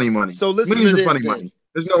of funny money. So listen millions to this, of funny money.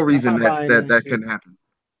 There's no reason that couldn't happen.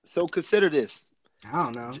 So consider this. I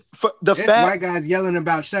don't know. For the white guys yelling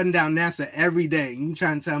about shutting down NASA every day. You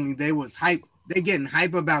trying to tell me they was hype? They getting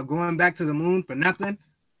hype about going back to the moon for nothing?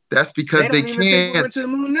 That's because they can't. Think we went to the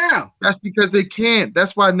moon now. That's because they can't.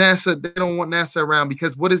 That's why they don't want NASA around,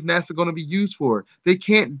 because what is NASA going to be used for? They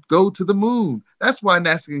can't go to the moon. That's why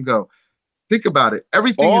NASA can go. Think about it.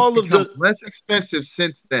 Everything has become less expensive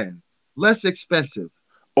since then. Less expensive.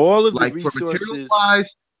 All of like the resources, for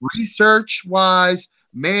material-wise, research-wise,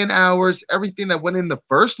 man hours, everything that went in the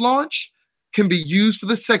first launch can be used for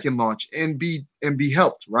the second launch and be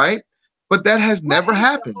helped, right? But that has never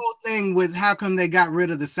happened. The whole thing with how come they got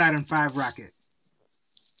rid of the Saturn V rocket?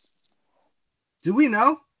 Do we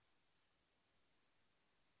know?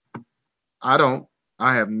 I don't.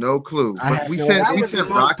 I have no clue. But we sent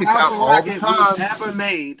rockets out all the time. Ever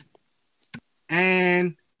made.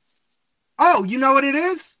 And you know what it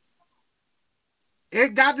is?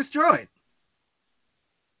 It got destroyed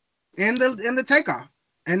in the takeoff,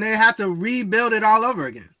 and they had to rebuild it all over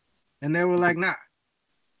again. And they were like, nah.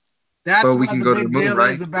 That's what the big deal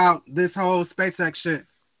is about this whole SpaceX shit,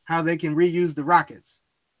 how they can reuse the rockets.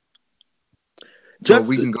 So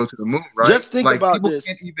we can go to the moon, right? Just think about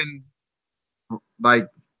this.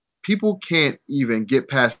 People can't even get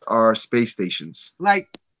past our space stations. Check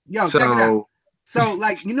it out. So,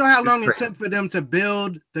 you know how long it took for them to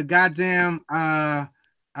build the goddamn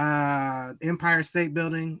Empire State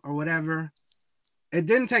Building or whatever? It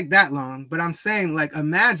didn't take that long, but I'm saying,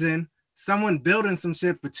 imagine someone building some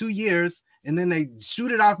shit for 2 years and then they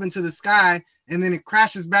shoot it off into the sky and then it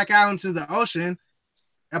crashes back out into the ocean,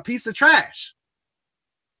 a piece of trash.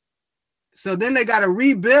 So then they got to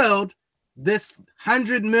rebuild this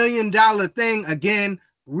 $100 million thing again,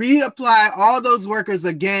 reapply all those workers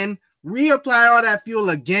again, reapply all that fuel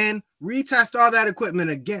again, retest all that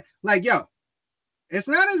equipment again. It's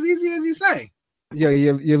not as easy as you say. Yeah,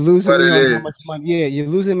 you're losing me on how much money. Yeah, you're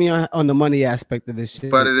losing me on the money aspect of this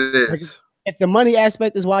shit. But it is. If the money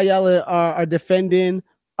aspect is why y'all are defending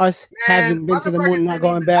us having been to the moon and not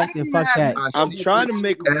going back, then fuck that. I'm trying to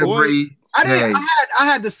make a point. I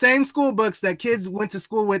had the same school books that kids went to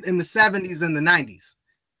school with in the 70s and the 90s.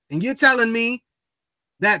 And you're telling me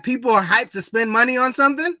that people are hyped to spend money on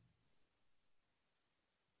something?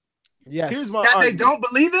 Yes. They don't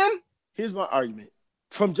believe in? Here's my argument.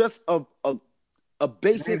 From just a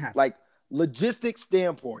basic logistics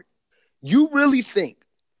standpoint, you really think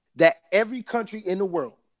that every country in the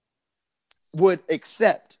world would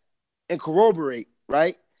accept and corroborate,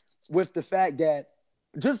 right, with the fact that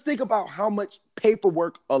just think about how much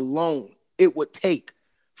paperwork alone it would take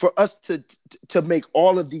for us to make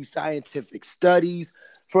all of these scientific studies,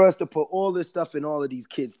 for us to put all this stuff in all of these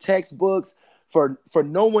kids' textbooks, for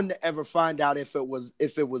no one to ever find out if it was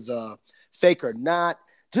fake or not.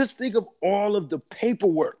 Just think of all of the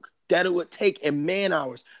paperwork that it would take in man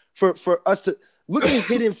hours for us to Look at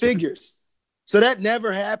Hidden Figures. So that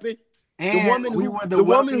never happened. And The woman we who, were the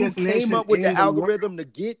woman who wealthiest came nation up with in the world. algorithm to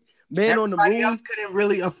get man on the Everybody moon. else couldn't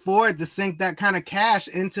really afford to sink that kind of cash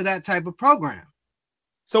into that type of program.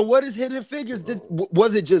 So what is Hidden Figures?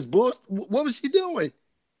 Was it just bullshit? What was she doing?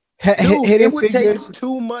 Dude, Hidden it would Figures. take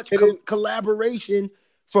too much Hidden- collaboration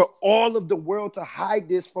for all of the world to hide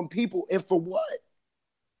this from people. And for what?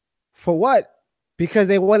 For what? Because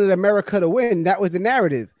they wanted America to win. That was the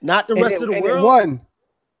narrative. Not the rest of the and world. It won.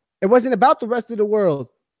 It wasn't about the rest of the world.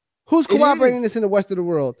 Who's It corroborating is. this in the rest of the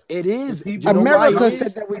world? It is. The You people- know why America it said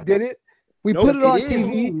is? that we did it. We No, put it on it is.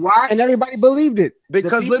 TV, Watch and everybody believed it.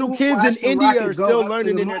 Because people little who kids in watched the India rocket are go still up to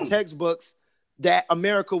learning the in their moon. textbooks that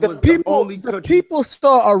America The was the people, only the country. people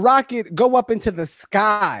saw a rocket go up into the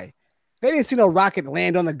sky. They didn't see no rocket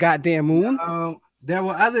land on the goddamn moon. There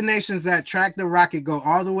were other nations that tracked the rocket go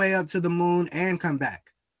all the way up to the moon and come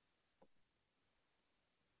back.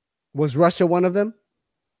 Was Russia one of them?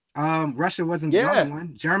 Russia wasn't the Yeah. only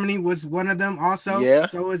one. Germany was one of them also. Yeah.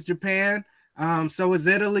 So was Japan. So was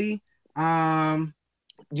Italy.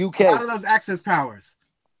 UK. A lot of those Axis powers.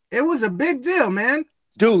 It was a big deal, man.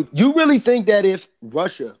 Dude, you really think that if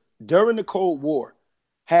Russia during the Cold War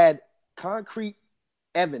had concrete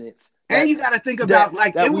evidence, And you got to think about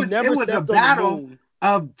it was a stepped on the battle moon?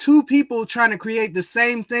 of two people trying to create the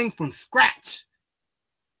same thing from scratch.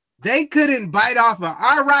 They couldn't bite off of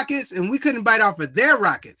our rockets and we couldn't bite off of their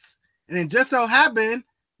rockets. And it just so happened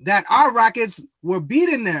that our rockets were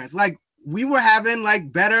beating theirs. Like we were having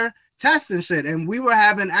like better tests and shit, and we were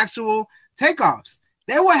having actual takeoffs.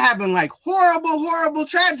 They were having like horrible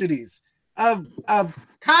tragedies of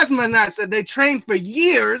cosmonauts that they trained for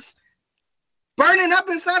years burning up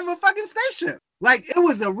inside of a fucking spaceship. Like it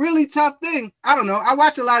was a really tough thing. I don't know. I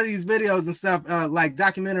watch a lot of these videos and stuff, like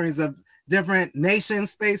documentaries of different nation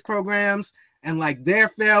space programs and like their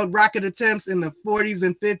failed rocket attempts in the 40s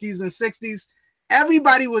and 50s and 60s.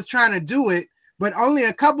 Everybody was trying to do it, but only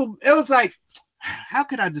a couple. It was like, how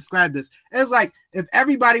could I describe this? It was like if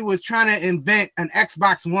everybody was trying to invent an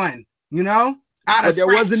Xbox One, you know, out But of there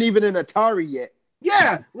scratch. wasn't even an Atari yet.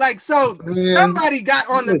 Yeah, like so Man, somebody got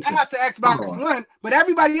on the listen, path to Xbox come on. One, but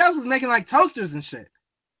everybody else was making like toasters and shit.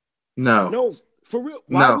 No. No, for real.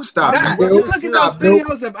 No, stop. Nah, Nope. you look at those Nope.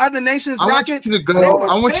 videos of other nations' I want rockets. you to they go. were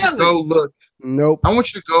I want you to failing. go look. Nope. I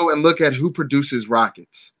want you to go and look at who produces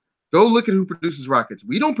rockets. Go look at who produces rockets.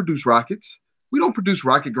 We don't produce rockets. We don't produce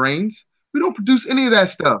rocket grains. We don't produce any of that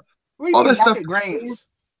stuff. What do you all mean that stuff- rocket grains?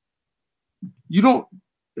 You don't.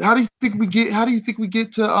 How do you think we get? How do you think we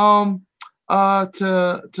get to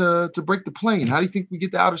break the plane? How do you think we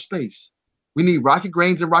get to outer space? We need rocket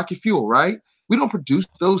grains and rocket fuel, right? We don't produce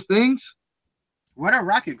those things. What are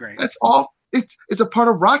rocket grains? That's all. It's a part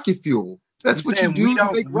of rocket fuel. That's what you saying do we to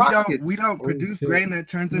make rockets. we don't Oh, produce shit. grain that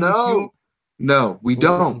turns into No, fuel. no, we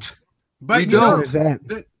don't. But we you know, don't.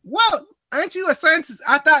 That. well, aren't you a scientist?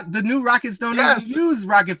 I thought the new rockets don't Yes. even use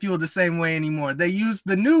rocket fuel the same way anymore. They use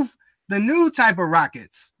the new type of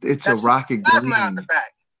rockets. It's a That's rocket Plasma out grain. the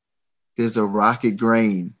back. There's a rocket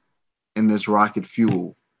grain, and there's rocket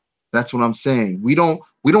fuel. That's what I'm saying. We don't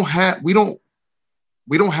have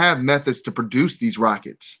methods to produce these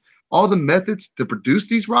rockets. All the methods to produce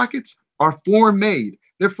these rockets are foreign made.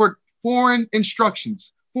 They're for foreign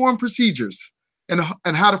instructions, foreign procedures, and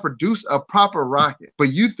how to produce a proper rocket.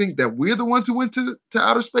 But you think that we're the ones who went to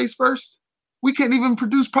outer space first? We can't even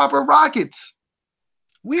produce proper rockets.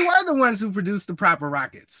 We were the ones who produced the proper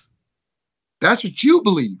rockets. That's what you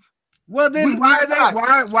believe. Well, then We- why are we're they?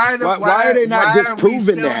 not. Why are they not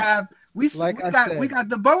disproving that? We Like I got said. we got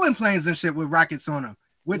the Boeing planes and shit with rockets on them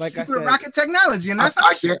with Like I secret said. rocket technology, and that's I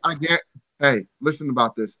our shit. guarantee. Hey, listen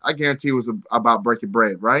about this. I guarantee it was about breaking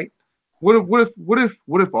bread, right? What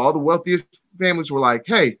if all the wealthiest families were like,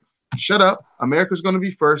 "Hey, shut up. America's going to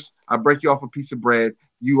be first. I break you off a piece of bread.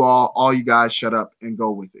 You all you guys shut up and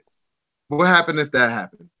go with it." What happened if that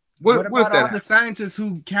happened? What if about that all happened? the scientists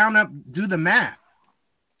who count up, do the math?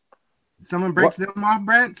 Someone breaks them off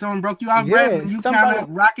bread. Someone broke you off bread, Yeah, and you somebody- count up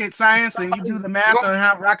rocket science, and you do the math on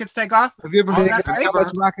how rockets take off. Have you ever Oh, heard? that's Have right. you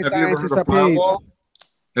ever, Rocket have you ever scientists heard of are paid. firewall?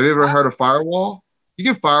 Have you ever heard of firewall? You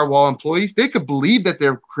can firewall employees. They could believe that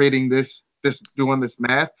they're creating doing this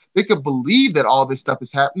math. They could believe that all this stuff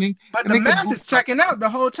is happening. But And the they could math is checking out the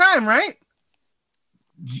whole time, right?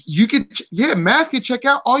 You could, math can check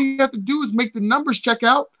out. All you have to do is make the numbers check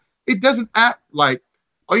out. It doesn't act like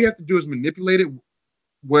all you have to do is manipulate it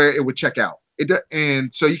where it would check out.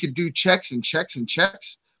 And so you could do checks and checks and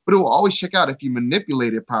checks, but it will always check out if you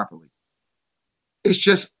manipulate it properly. It's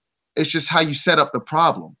just how you set up the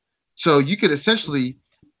problem. So you could essentially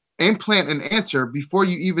implant an answer before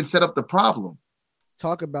you even set up the problem.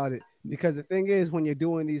 talk about it, because the thing is, when you're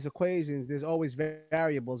doing these equations, there's always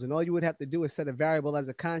variables, and all you would have to do is set a variable as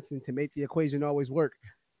a constant to make the equation always work.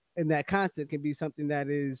 And that constant can be something that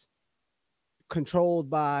is controlled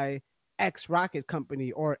by X rocket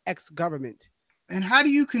company or X government. And how do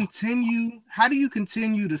you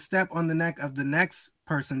continue to step on the neck of the next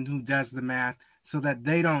person who does the math so that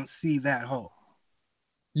they don't see that hole?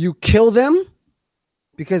 You kill them,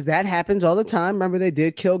 because that happens all the time. Remember, they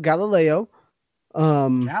did kill Galileo.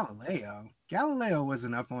 Galileo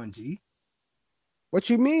wasn't up on G. What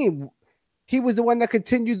you mean? He was the one that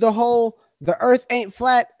continued the whole the earth ain't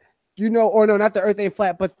flat, or no, not the earth ain't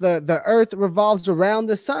flat, but the earth revolves around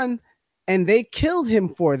the sun, and they killed him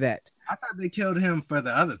for that. I thought they killed him for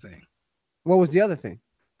the other thing. What was the other thing?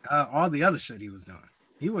 All the other shit he was doing.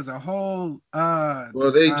 He was a whole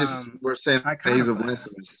well, they just were saying he's a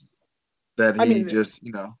blasphemous, that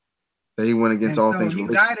that he went against all things. He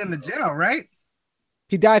died in the jail, right?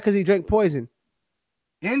 He died because he drank poison.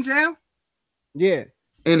 In jail? Yeah.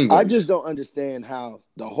 Anyway, I just don't understand how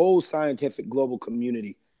the whole scientific global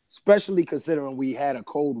community, especially considering we had a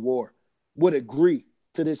Cold War, would agree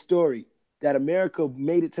to this story that America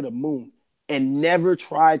made it to the moon and never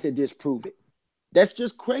tried to disprove it. That's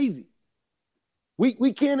just crazy.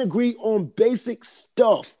 We can't agree on basic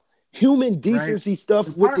stuff, human decency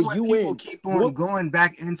stuff with the UN. People keep on going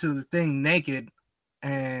back into the thing naked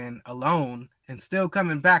and alone and still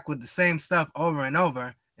coming back with the same stuff over and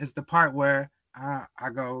over is the part where I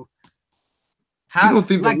go, how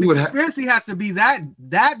the conspiracy has to be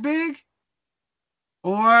that big,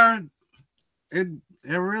 or it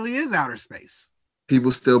really is outer space.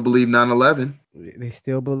 People still believe 9/11. They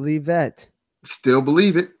still believe that. Still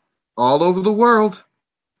believe it all over the world.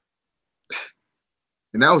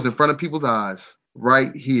 And that was in front of people's eyes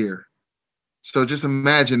right here. So just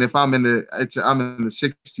imagine if I'm in the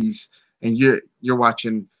 60s and you're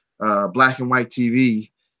watching black and white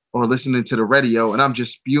TV or listening to the radio, and I'm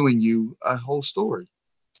just spewing you a whole story.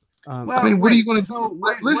 What are you going to do?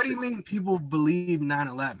 What do you mean people believe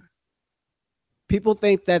 9/11? People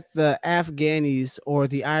think that the Afghanis or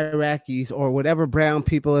the Iraqis or whatever brown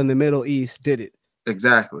people in the Middle East did it.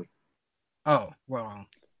 Exactly. Oh, well,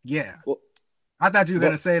 yeah. Well, I thought you were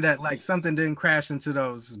going to say that like something didn't crash into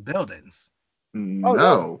those buildings. Oh,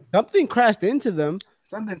 no. Something crashed into them.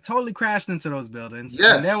 Something totally crashed into those buildings.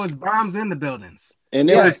 Yes. And there was bombs in the buildings. And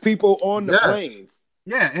there was people on the planes.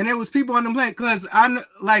 Yeah, and it was people on the plane because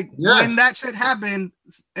when that shit happened,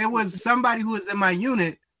 it was somebody who was in my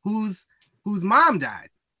unit whose mom died.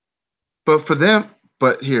 But for them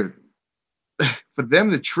to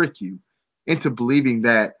trick you into believing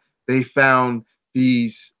that they found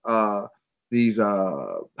these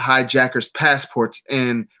hijackers' passports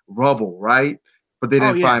in rubble, right? But they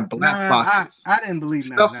didn't find black boxes. I didn't believe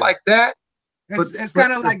stuff like that. It's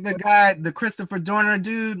kind of like the guy, the Christopher Dorner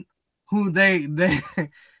dude, who they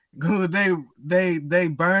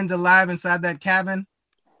burned alive inside that cabin.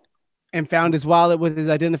 And found his wallet with his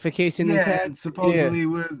identification intact. Supposedly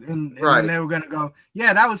was, and then they were gonna go,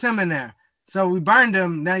 yeah, that was him in there. So we burned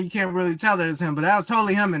him. Now you can't really tell that it's him, but that was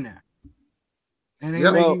totally him in there. And then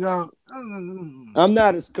you go, I'm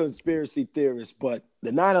not a conspiracy theorist, but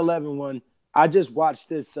the 9/11 one, I just watched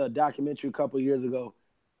this documentary a couple of years ago.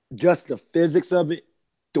 Just the physics of it,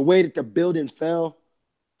 the way that the building fell.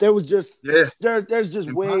 There was just there's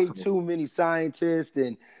just way too many scientists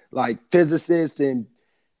and like physicists and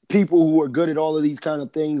people who are good at all of these kind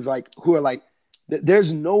of things, like who are like,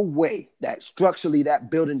 there's no way that structurally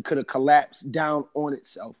that building could have collapsed down on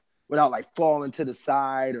itself without like falling to the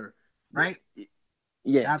side or right.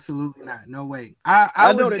 Yeah, absolutely not. No way.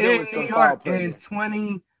 I was in New York in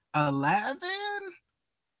 2011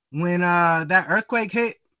 when that earthquake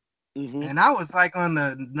hit, and I was like on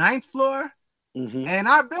the 9th floor, and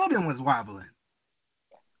our building was wobbling.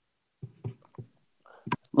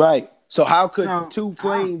 Right. So how could two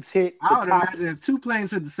planes hit? I would imagine if two planes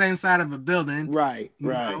hit the same side of a building. Right. You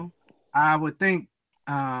know, I would think.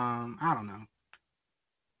 I don't know.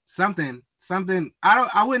 Something.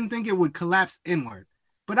 I wouldn't think it would collapse inward,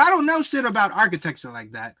 but I don't know shit about architecture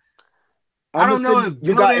like that. I don't know if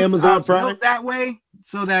you got Amazon Prime built that way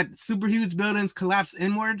so that super huge buildings collapse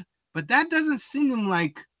inward, but that doesn't seem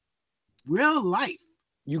like real life.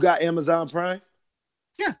 You got Amazon Prime?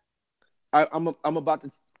 Yeah. I'm about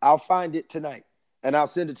to. I'll find it tonight and I'll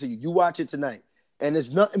send it to you. You watch it tonight, and it's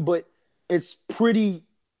nothing but it's pretty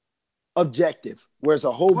objective. Where it's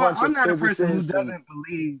a whole bunch of. I'm not a person who doesn't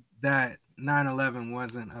believe that 9/11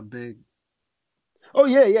 wasn't a big. Oh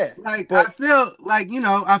yeah. Like I feel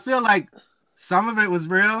like some of it was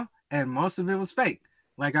real and most of it was fake.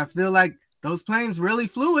 Like I feel like those planes really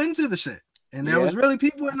flew into the shit. and there was really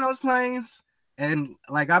people in those planes, and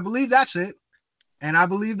like I believe that shit, and I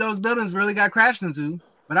believe those buildings really got crashed into.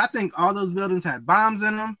 But I think all those buildings had bombs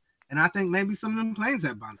in them, and I think maybe some of them planes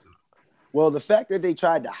had bombs in them. Well, the fact that they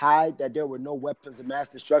tried to hide that there were no weapons of mass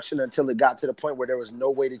destruction until it got to the point where there was no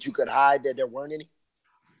way that you could hide that there weren't any,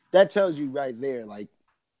 that tells you right there, like,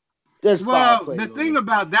 there's the thing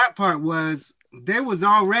about that part was they was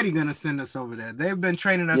already gonna send us over there. They've been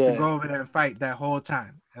training us to go over there and fight that whole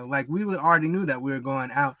time. And like we already knew that we were going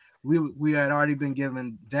out. We had already been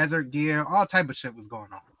given desert gear, all type of shit was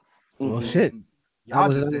going on. Well, shit. Y'all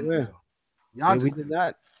just didn't know. Y'all just did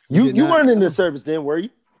not. You weren't in the service then, were you?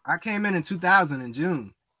 I came in 2000 in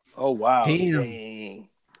June. Oh wow! Damn.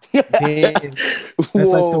 That's like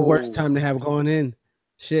the worst time to have going in.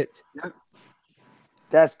 Shit. Yep.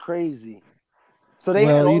 That's crazy. So they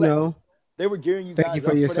had all they were gearing you Thank guys you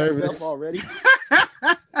for up your for service. that stuff already.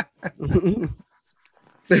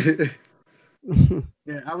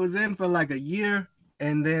 Yeah, I was in for like a year,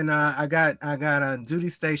 and then I got a duty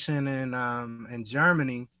station in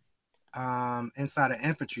Germany, inside an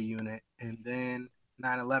infantry unit, and then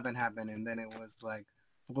 9/11 happened, and then it was like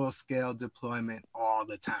full scale deployment all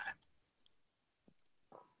the time.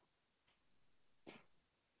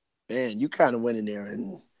 Man, you kind of went in there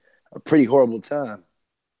in a pretty horrible time.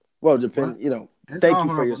 Well, thank you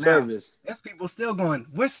for your service. There's people still going,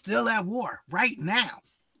 we're still at war right now.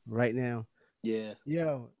 Right now. Yeah.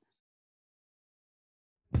 Yo.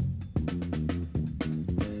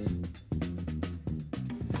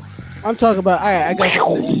 I'm talking about, all right, I got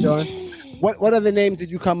something, John. What other names did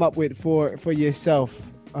you come up with for yourself,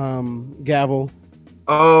 Gavel?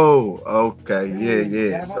 Oh, okay. Yeah.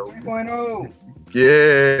 Gavel 3.0.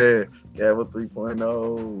 Yeah, Gavel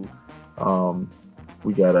 3.0.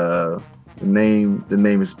 We got the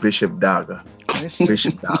name is Bishop Daga.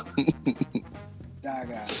 Bishop Daga.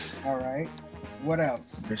 Daga. All right. What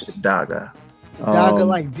else? Bishop Daga. Daga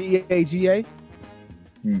like D-A-G-A?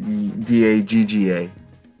 D-A-G-G-A.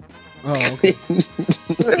 Oh, okay.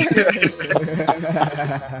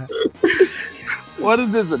 What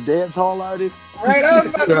is this? A dance hall artist? Right. I was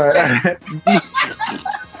about to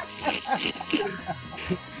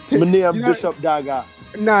say. My name Bishop Daga.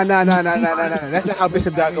 No. That's not how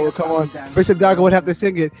Bishop Daga would come on. Bishop Daga would have to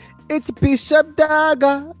sing it. It's Bishop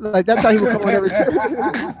Daga. Like that's how he would come on every time.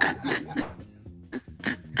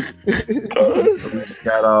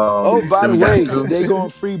 By the way, they going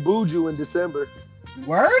free Buju in December.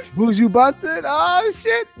 Word? Buju Banton? Oh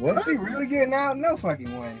shit! What? Is he really getting out? No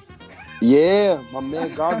fucking way. Yeah, my man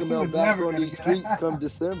Gargamel back on these streets come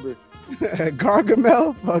December.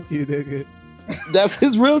 Gargamel? Fuck you, nigga. That's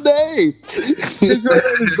his real name. His real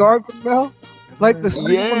name is Gargamel? Like the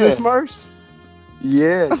sleep from the Smurfs?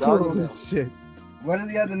 Yeah, Gargamel. Oh, shit. What are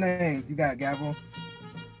the other names? You got Gavel?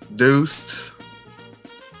 Deuce.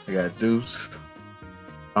 I got Deuce.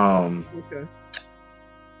 Okay.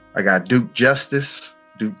 I got Duke Justice.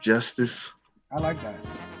 I like that.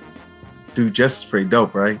 Duke Justice pretty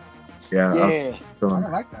dope, right? Yeah. I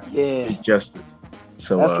like that. Yeah. Duke Justice.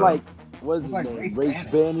 So that's like what's his name? Race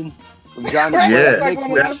Bannon from Johnny.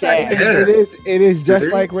 It is just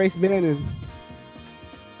like Race Bannon.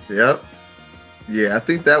 Yep. Yeah, I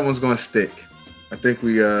think that one's gonna stick. I think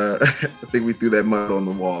we threw that mud on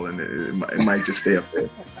the wall and it might just stay up there.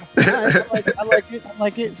 I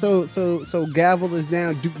like it. So Gavel is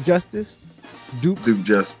now Duke Justice. Duke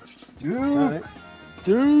Justice. Dude.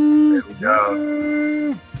 There we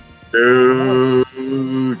go.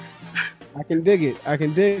 Dude. I can dig it. All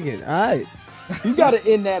right. You gotta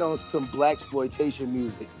end that on some blaxploitation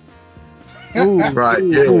music. Ooh, right.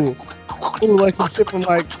 Ooh, like some shit from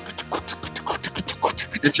like.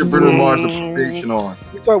 Get your Bruno Mars appreciation on.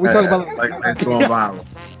 We talk about like it's going viral.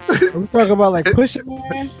 We talk about like Pusha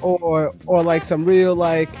Man or like some real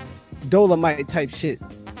like Dolomite type shit.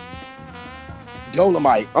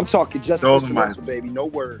 Dolomite. I'm talking just Dolomite. instrumental, baby. No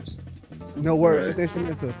words. No words, just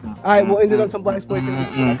instrumental. All right, we'll end it on some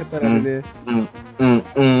blaxploitation. I put that in there. All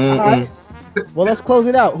right. Well, let's close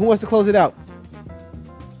it out. Who wants to close it out?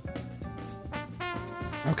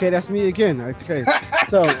 Okay, that's me again. Okay,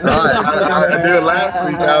 so I did it last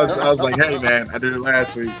week. I was like, hey man, I did it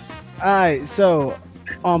last week. All right, so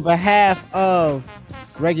on behalf of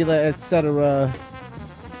Regular Etc.,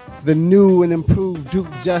 the new and improved Duke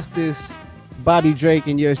Justice, Bobby Drake,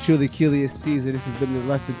 and yours truly, Julius Caesar. This has been the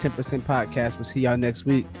Less Than 10% podcast. We'll see y'all next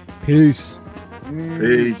week. Peace.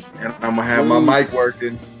 Peace. And I'm gonna have my mic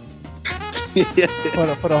working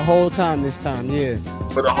for the whole time this time. Yeah.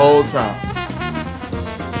 For the whole time.